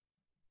year.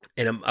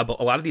 And a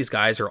lot of these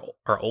guys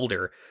are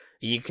older.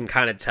 You can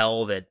kind of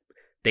tell that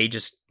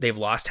they've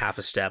lost half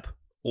a step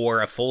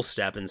or a full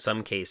step in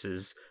some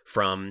cases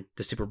from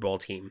the Super Bowl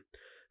team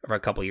of a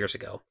couple years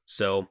ago.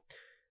 So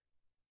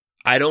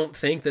I don't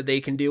think that they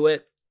can do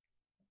it.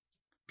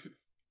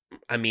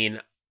 I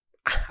mean,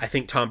 I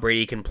think Tom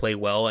Brady can play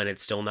well and it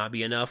still not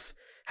be enough.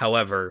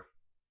 However,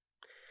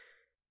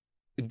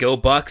 go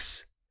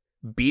Bucks,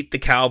 beat the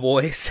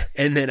Cowboys,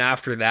 and then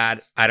after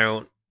that, I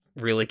don't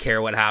really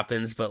care what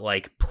happens, but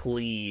like,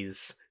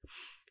 please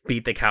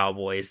beat the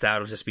Cowboys.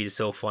 That'll just be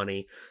so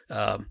funny.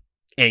 And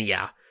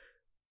yeah,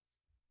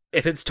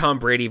 if it's Tom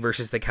Brady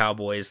versus the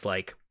Cowboys,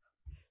 like,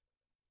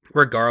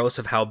 regardless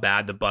of how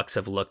bad the Bucks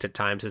have looked at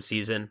times this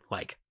season,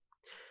 like,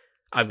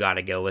 I've got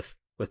to go with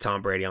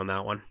Tom Brady on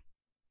that one.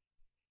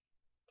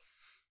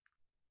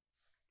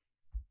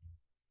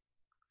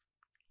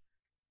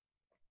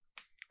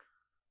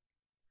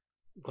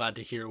 Glad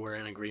to hear we're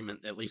in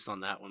agreement, at least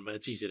on that one, but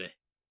it's easy to,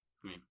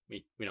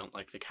 we don't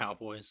like the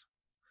Cowboys.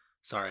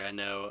 Sorry, I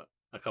know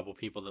a couple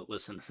people that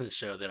listen to the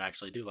show that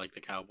actually do like the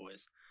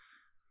Cowboys.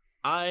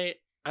 I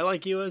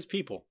like you as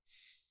people.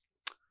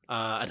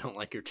 I don't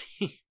like your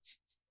team.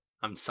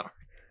 I'm sorry.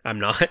 I'm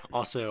not.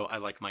 Also, I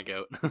like my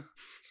goat.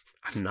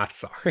 I'm not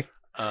sorry.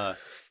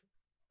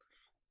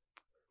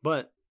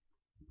 But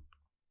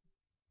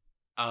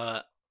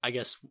I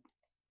guess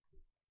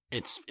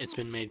it's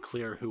been made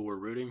clear who we're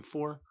rooting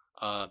for.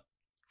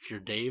 If you're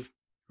Dave,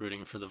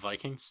 rooting for the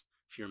Vikings.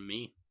 If you're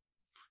me,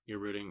 you're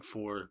rooting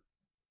for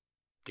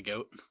the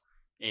GOAT.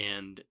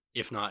 And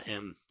if not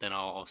him, then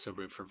I'll also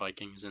root for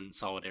Vikings in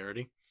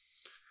solidarity.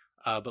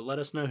 But let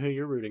us know who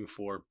you're rooting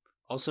for.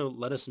 Also,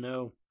 let us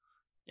know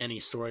any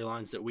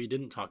storylines that we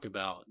didn't talk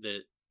about,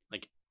 that,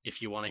 like,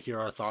 if you want to hear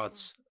our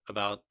thoughts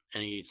about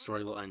any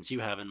storylines you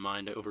have in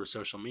mind over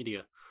social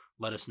media,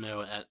 let us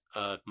know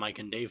at Mike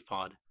and Dave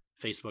Pod,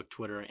 Facebook,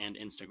 Twitter, and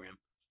Instagram.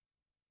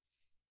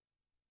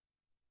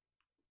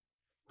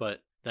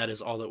 But that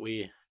is all that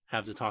we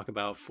have to talk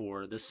about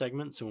for this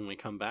segment. So when we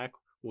come back,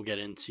 we'll get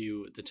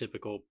into the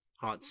typical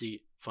hot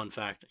seat, fun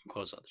fact, and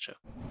close out the show.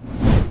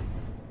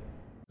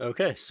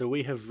 Okay, so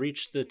we have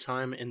reached the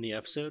time in the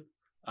episode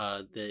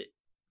that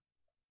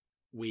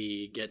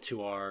we get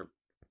to our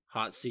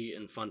hot seat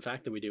and fun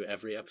fact that we do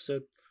every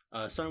episode.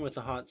 Starting with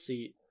the hot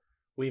seat,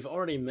 we've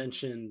already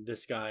mentioned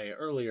this guy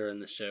earlier in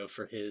the show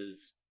for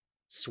his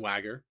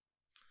swagger,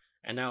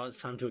 and now it's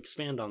time to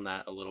expand on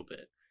that a little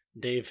bit.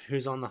 Dave,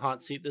 who's on the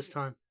hot seat this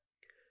time?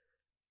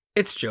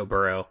 It's Joe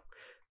Burrow.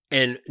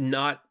 And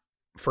not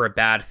for a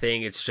bad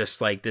thing, it's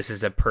just like, this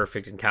is a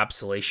perfect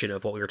encapsulation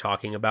of what we were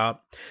talking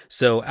about.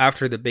 So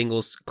after the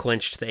Bengals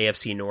clinched the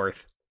AFC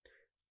North,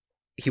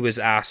 he was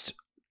asked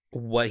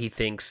what he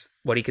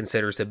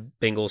considers the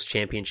Bengals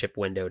championship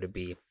window to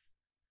be.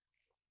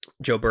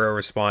 Joe Burrow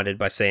responded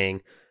by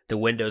saying, "The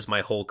window's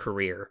my whole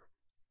career,"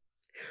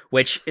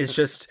 which is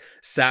just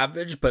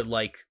savage, but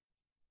like,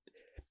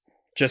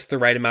 just the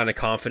right amount of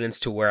confidence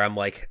to where I'm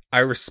like, I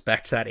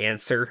respect that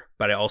answer,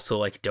 but I also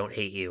like don't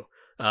hate you.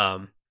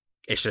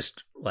 It's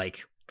just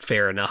like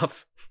fair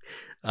enough.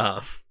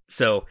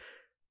 So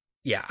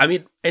yeah, I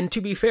mean, and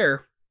to be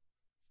fair,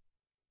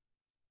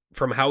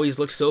 from how he's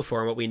looked so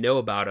far and what we know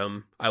about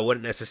him, I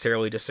wouldn't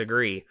necessarily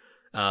disagree.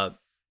 I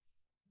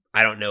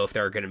don't know if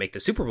they're going to make the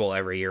Super Bowl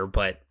every year,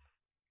 but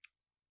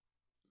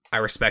I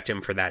respect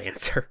him for that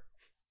answer.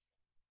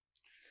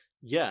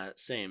 Yeah,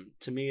 same.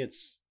 To me,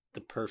 it's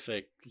the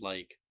perfect,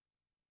 like,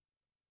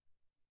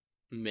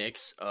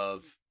 mix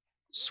of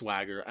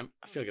swagger.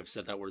 I feel like I've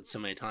said that word so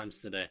many times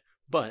today,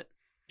 but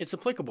it's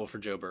applicable for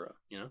Joe Burrow,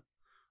 you know?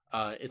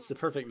 It's the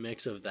perfect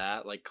mix of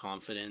that, like,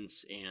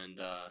 confidence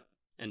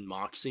and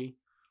moxie,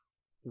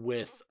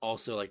 with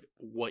also, like,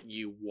 what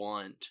you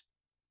want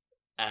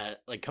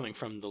at, like, coming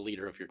from the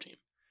leader of your team.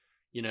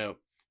 You know,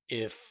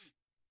 if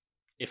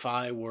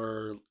I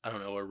were, I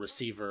don't know, a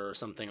receiver or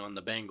something on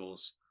the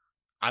Bengals,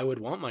 I would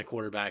want my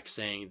quarterback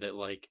saying that,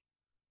 like,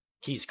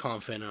 he's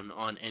confident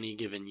on any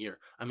given year.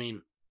 I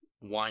mean,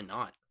 why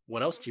not?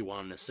 What else do you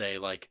want him to say?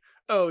 Like,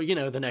 oh,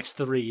 the next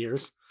 3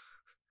 years.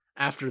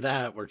 After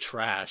that, we're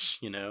trash,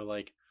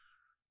 like,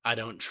 I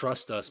don't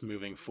trust us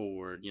moving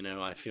forward.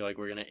 I feel like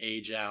we're going to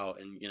age out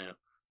and,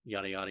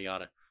 yada, yada,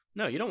 yada.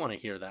 No, you don't want to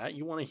hear that.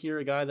 You want to hear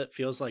a guy that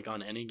feels like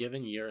on any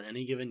given year,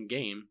 any given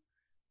game,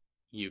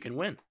 you can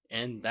win.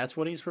 And that's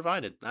what he's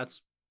provided.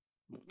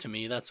 To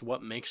me, that's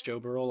what makes Joe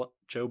Burrow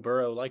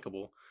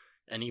likable.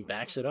 And he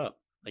backs it up.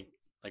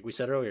 Like we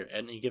said earlier,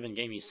 any given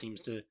game, he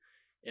seems to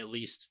at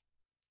least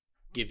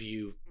give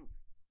you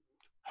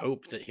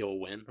hope that he'll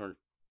win, or,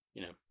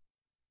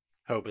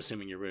 hope,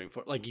 assuming you're rooting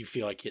for, like, you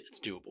feel like it's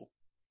doable.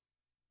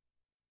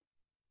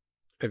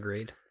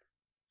 Agreed.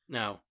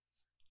 Now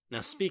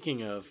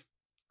speaking of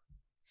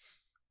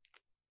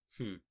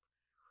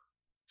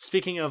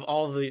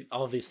all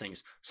of these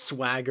things,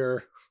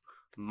 swagger,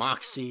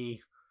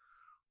 moxie,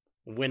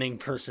 winning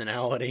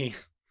personality,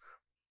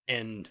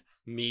 and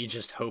me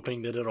just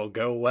hoping that it'll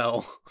go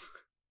well.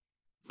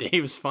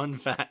 Dave's fun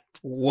fact.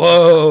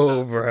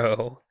 Whoa,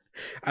 bro.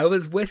 I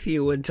was with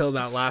you until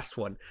that last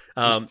one.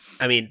 I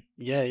mean,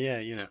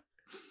 yeah,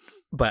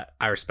 but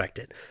I respect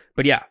it.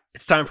 But yeah,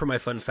 it's time for my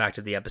fun fact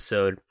of the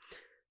episode.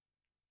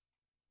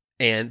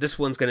 And this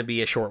one's going to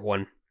be a short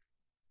one,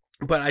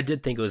 but I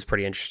did think it was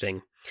pretty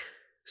interesting.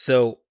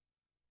 So,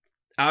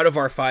 out of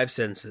our 5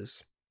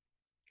 senses,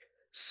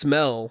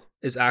 smell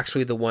is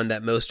actually the one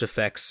that most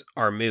affects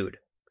our mood.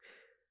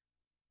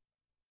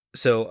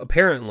 So,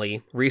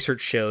 apparently,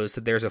 research shows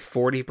that there's a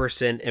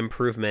 40%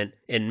 improvement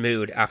in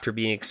mood after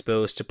being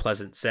exposed to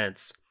pleasant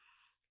scents.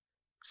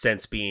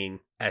 Scents being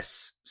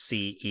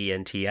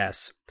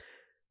SCENTS.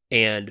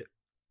 And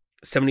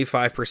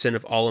 75%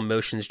 of all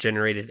emotions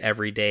generated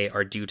every day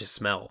are due to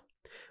smell,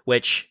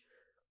 which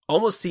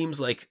almost seems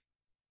like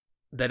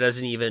that's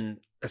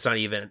not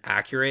even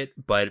accurate,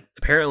 but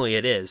apparently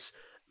it is.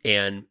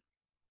 And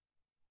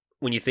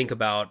when you think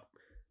about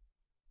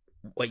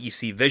what you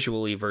see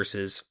visually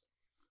versus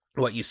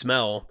what you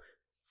smell,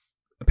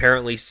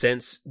 apparently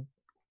scents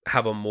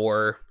have a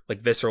more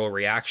like visceral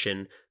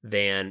reaction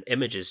than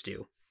images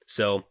do.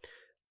 So,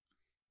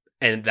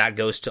 and that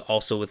goes to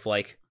also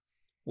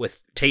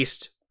with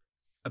taste.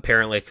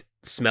 Apparently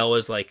smell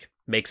is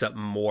makes up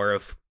more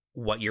of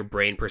what your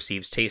brain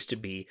perceives taste to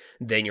be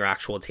than your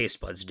actual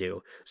taste buds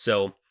do.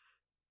 So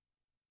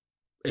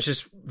it's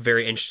just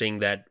very interesting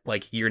that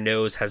your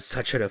nose has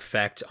such an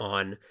effect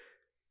on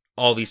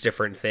all these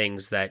different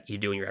things that you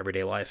do in your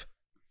everyday life.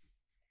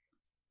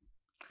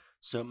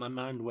 So my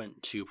mind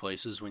went 2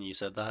 places when you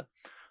said that.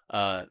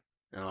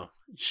 I'll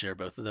share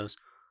both of those.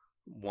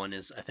 One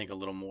is, I think, a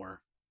little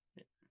more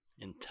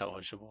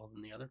intelligible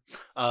than the other.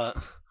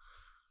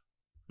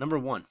 Number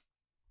 1,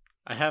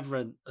 I have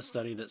read a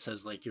study that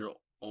says your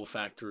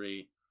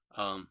olfactory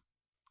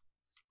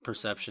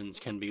perceptions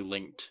can be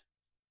linked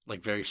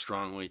very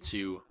strongly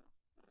to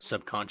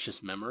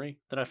subconscious memory,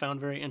 that I found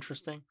very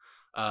interesting.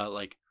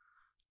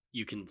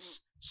 You can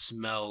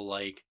smell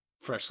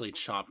freshly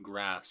chopped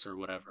grass or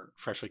whatever,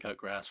 freshly cut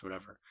grass or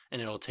whatever,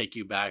 and it'll take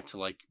you back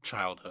to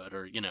childhood,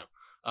 or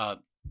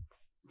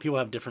people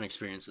have different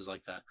experiences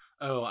like that.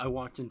 Oh, I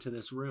walked into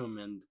this room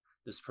and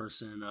this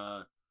person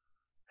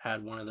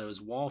had one of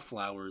those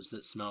wallflowers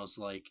that smells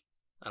like,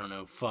 I don't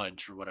know,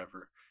 fudge or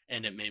whatever,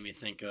 and it made me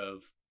think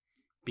of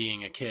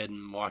being a kid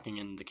and walking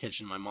in the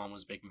kitchen, my mom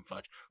was baking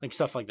fudge.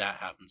 Stuff like that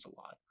happens a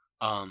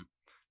lot.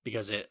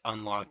 Because it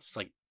unlocks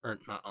or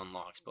not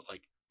unlocks, but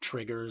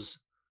triggers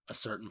a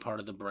certain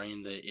part of the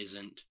brain that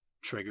isn't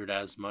triggered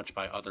as much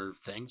by other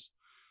things.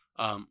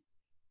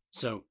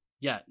 So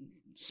yeah,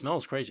 smell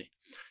is crazy.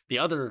 The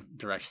other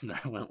direction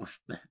that I went with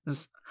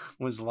this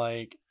was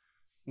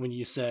when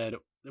you said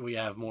we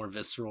have more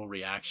visceral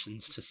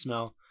reactions to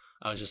smell,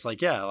 I was just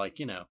yeah,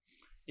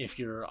 if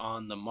you're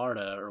on the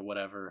MARTA or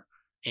whatever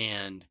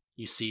and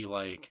you see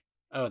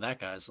oh, that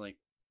guy's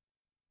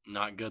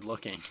not good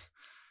looking,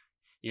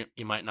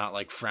 you might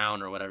not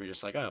frown or whatever. You're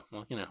just oh,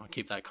 well, I'll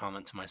keep that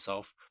comment to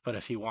myself. But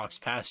if he walks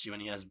past you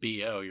and he has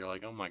BO, you're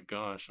oh my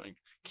gosh,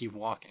 keep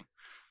walking.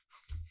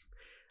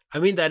 I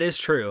mean, that is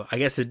true. I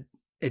guess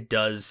it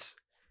does,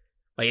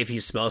 if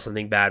you smell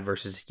something bad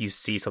versus you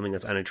see something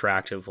that's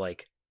unattractive,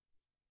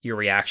 your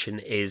reaction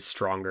is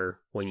stronger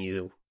when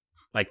you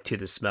to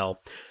the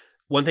smell.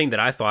 One thing that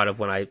I thought of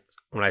when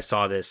I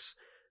saw this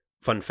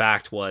fun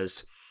fact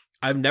was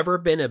I've never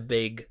been a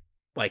big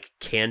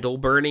candle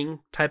burning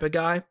type of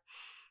guy,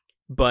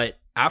 but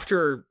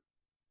after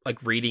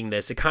reading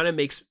this, it kind of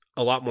makes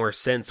a lot more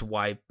sense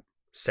why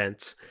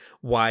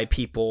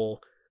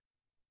people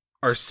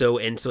are so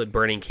into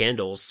burning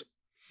candles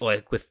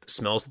with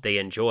smells that they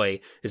enjoy,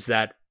 is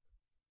that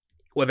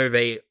whether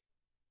they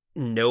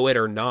know it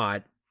or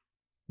not,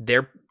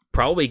 they're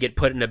probably get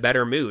put in a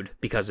better mood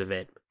because of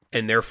it,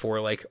 and therefore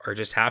are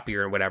just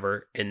happier and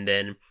whatever, and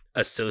then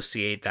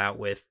associate that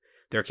with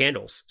their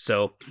candles.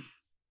 So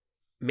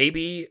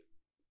maybe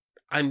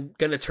I'm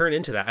going to turn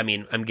into that. I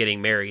mean, I'm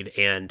getting married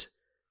and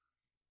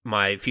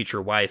my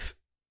future wife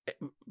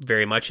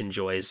very much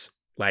enjoys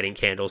lighting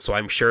candles. So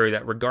I'm sure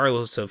that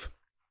regardless of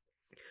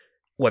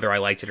whether I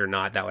liked it or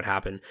not, that would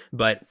happen.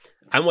 But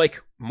I'm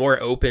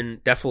more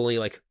open, definitely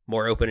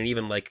more open, and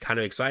even kind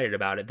of excited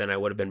about it than I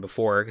would have been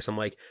before. Because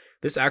I'm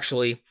this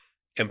actually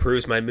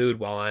improves my mood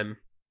while I'm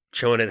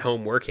chilling at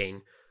home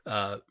working,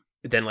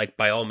 then like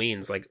by all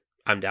means, like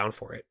I'm down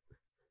for it.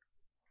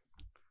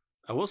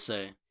 I will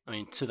say, I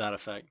mean, to that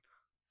effect,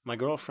 my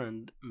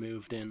girlfriend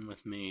moved in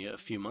with me a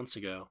few months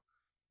ago,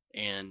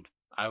 and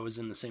I was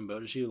in the same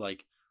boat as you.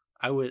 Like,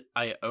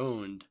 I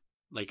owned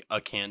like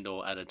a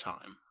candle at a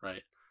time,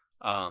 right?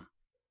 Um,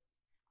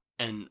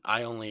 and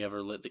I only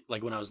ever lit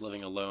like when I was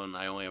living alone,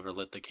 I only ever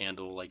lit the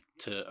candle like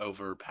to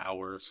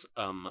overpower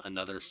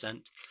another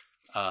scent,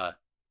 uh,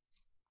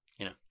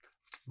 you know.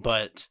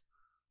 But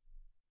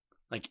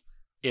like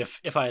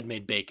if I had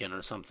made bacon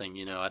or something,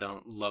 I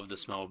don't love the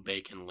smell of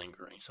bacon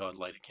lingering, so I'd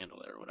light a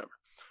candle there or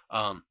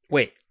whatever.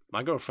 Wait,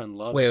 My girlfriend wait,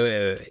 loves. wait,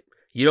 wait, wait.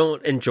 You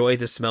don't enjoy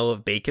the smell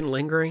of bacon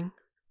lingering?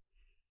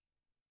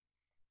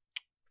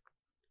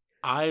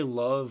 I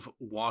love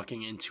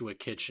walking into a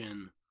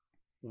kitchen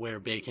where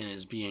bacon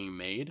is being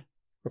made,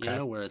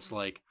 Okay. where it's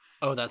like,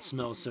 oh, that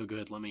smells so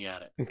good, let me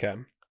add it. Okay.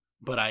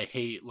 But I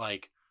hate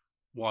like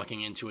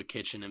walking into a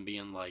kitchen and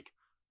being like,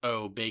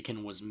 oh,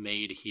 bacon was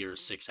made here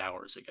 6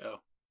 hours ago.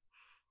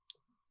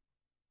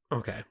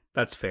 Okay.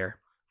 That's fair.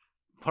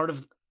 Part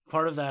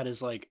of that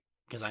is like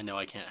because I know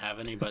I can't have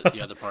any, but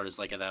the other part is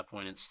like at that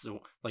point it's still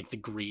like the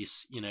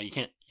grease. You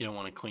don't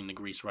want to clean the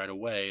grease right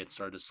away. It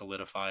started to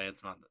solidify.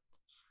 It's not.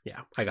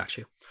 Yeah, I got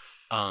you.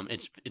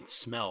 It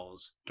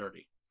smells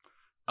dirty.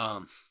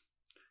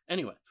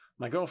 Anyway,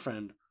 my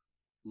girlfriend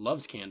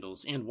loves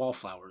candles and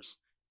wallflowers,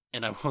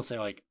 and I will say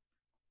like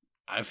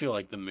I feel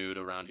like the mood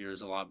around here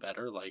is a lot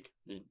better. Like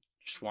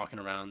just walking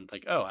around,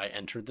 like, oh, I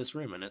entered this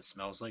room and it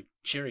smells like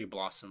cherry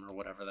blossom or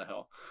whatever the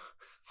hell.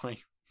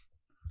 Like,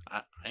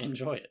 I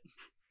enjoy it.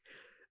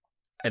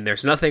 And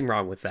there's nothing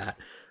wrong with that.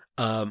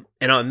 And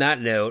on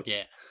that note,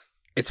 Yeah,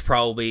 it's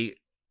probably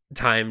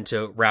time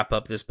to wrap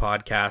up this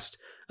podcast,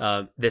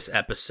 this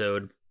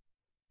episode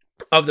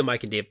of the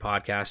Mike and Dave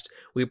podcast.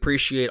 We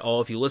appreciate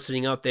all of you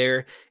listening out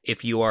there.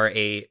 If you are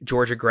a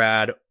Georgia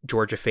grad,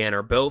 Georgia fan,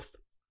 or both,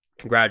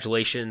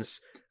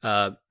 congratulations.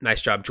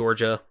 Nice job,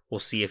 Georgia. We'll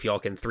see if y'all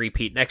can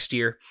three-peat next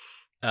year.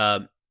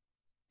 And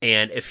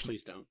if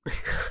please don't.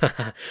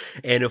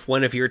 and if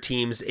one of your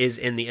teams is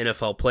in the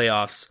NFL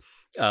playoffs,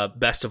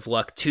 best of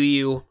luck to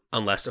you,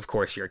 unless, of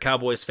course, you're a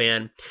Cowboys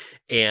fan.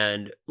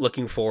 And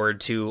looking forward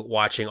to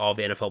watching all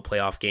the NFL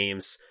playoff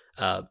games.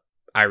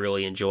 I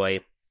really enjoy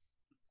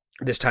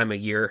this time of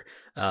year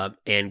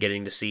and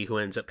getting to see who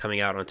ends up coming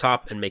out on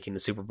top and making the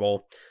Super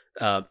Bowl.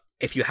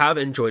 If you have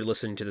enjoyed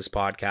listening to this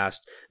podcast,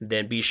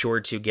 then be sure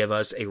to give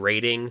us a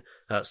rating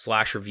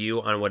 /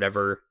 review on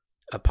whatever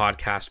a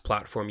podcast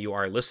platform you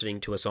are listening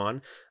to us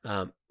on.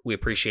 We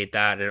appreciate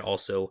that, and it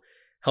also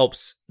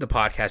helps the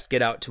podcast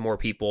get out to more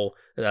people,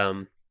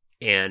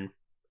 and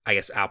I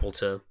guess Apple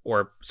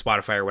or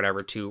Spotify or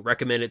whatever to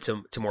recommend it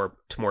to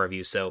more of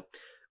you. So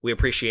we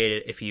appreciate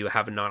it if you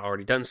have not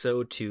already done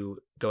so to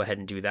go ahead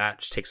and do that. It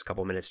just takes a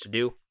couple minutes to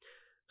do,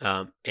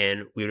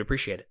 and we would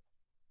appreciate it.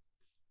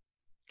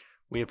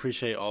 We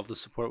appreciate all of the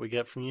support we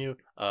get from you,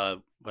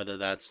 whether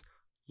that's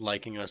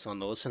liking us on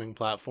the listening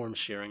platform,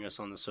 sharing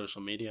us on the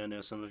social media. I know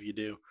some of you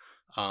do.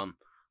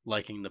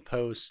 Liking the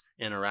posts,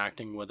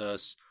 interacting with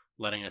us,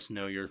 letting us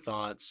know your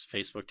thoughts,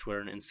 Facebook,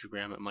 Twitter, and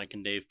Instagram at Mike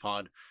and Dave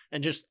Pod,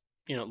 and just,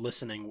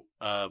 listening,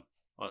 well,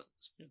 I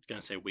was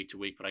going to say week to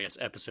week, but I guess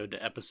episode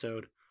to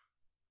episode.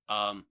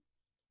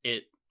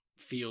 It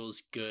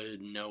feels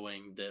good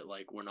knowing that,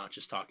 like, we're not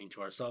just talking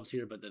to ourselves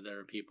here, but that there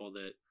are people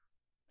that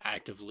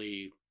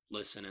actively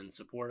listen and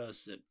support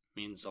us. It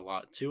means a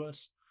lot to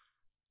us.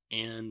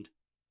 And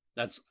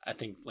I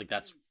think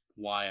that's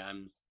why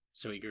I'm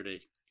so eager to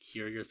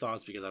hear your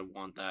thoughts, because I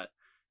want that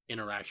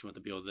interaction with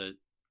the people that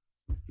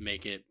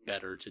make it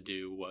better to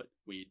do what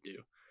we do.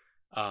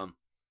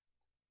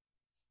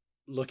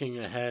 Looking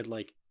ahead,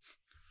 like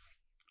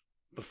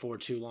before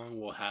too long,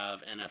 we'll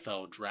have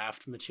NFL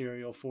draft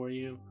material for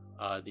you.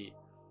 The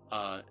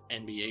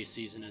NBA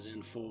season is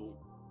in full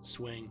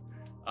swing.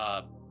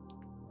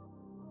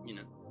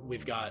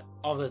 We've got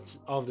all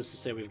of this to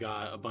say we've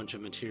got a bunch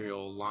of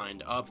material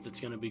lined up that's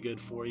going to be good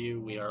for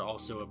you. We are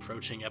also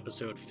approaching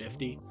episode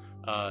 50,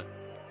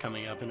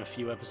 coming up in a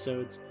few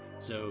episodes.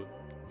 So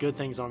good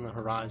things on the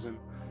horizon,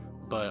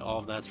 but all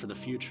of that's for the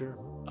future.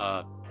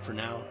 For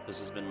now, this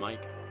has been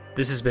Mike.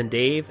 This has been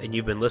Dave, and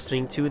you've been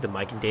listening to the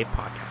Mike and Dave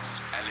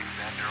podcast.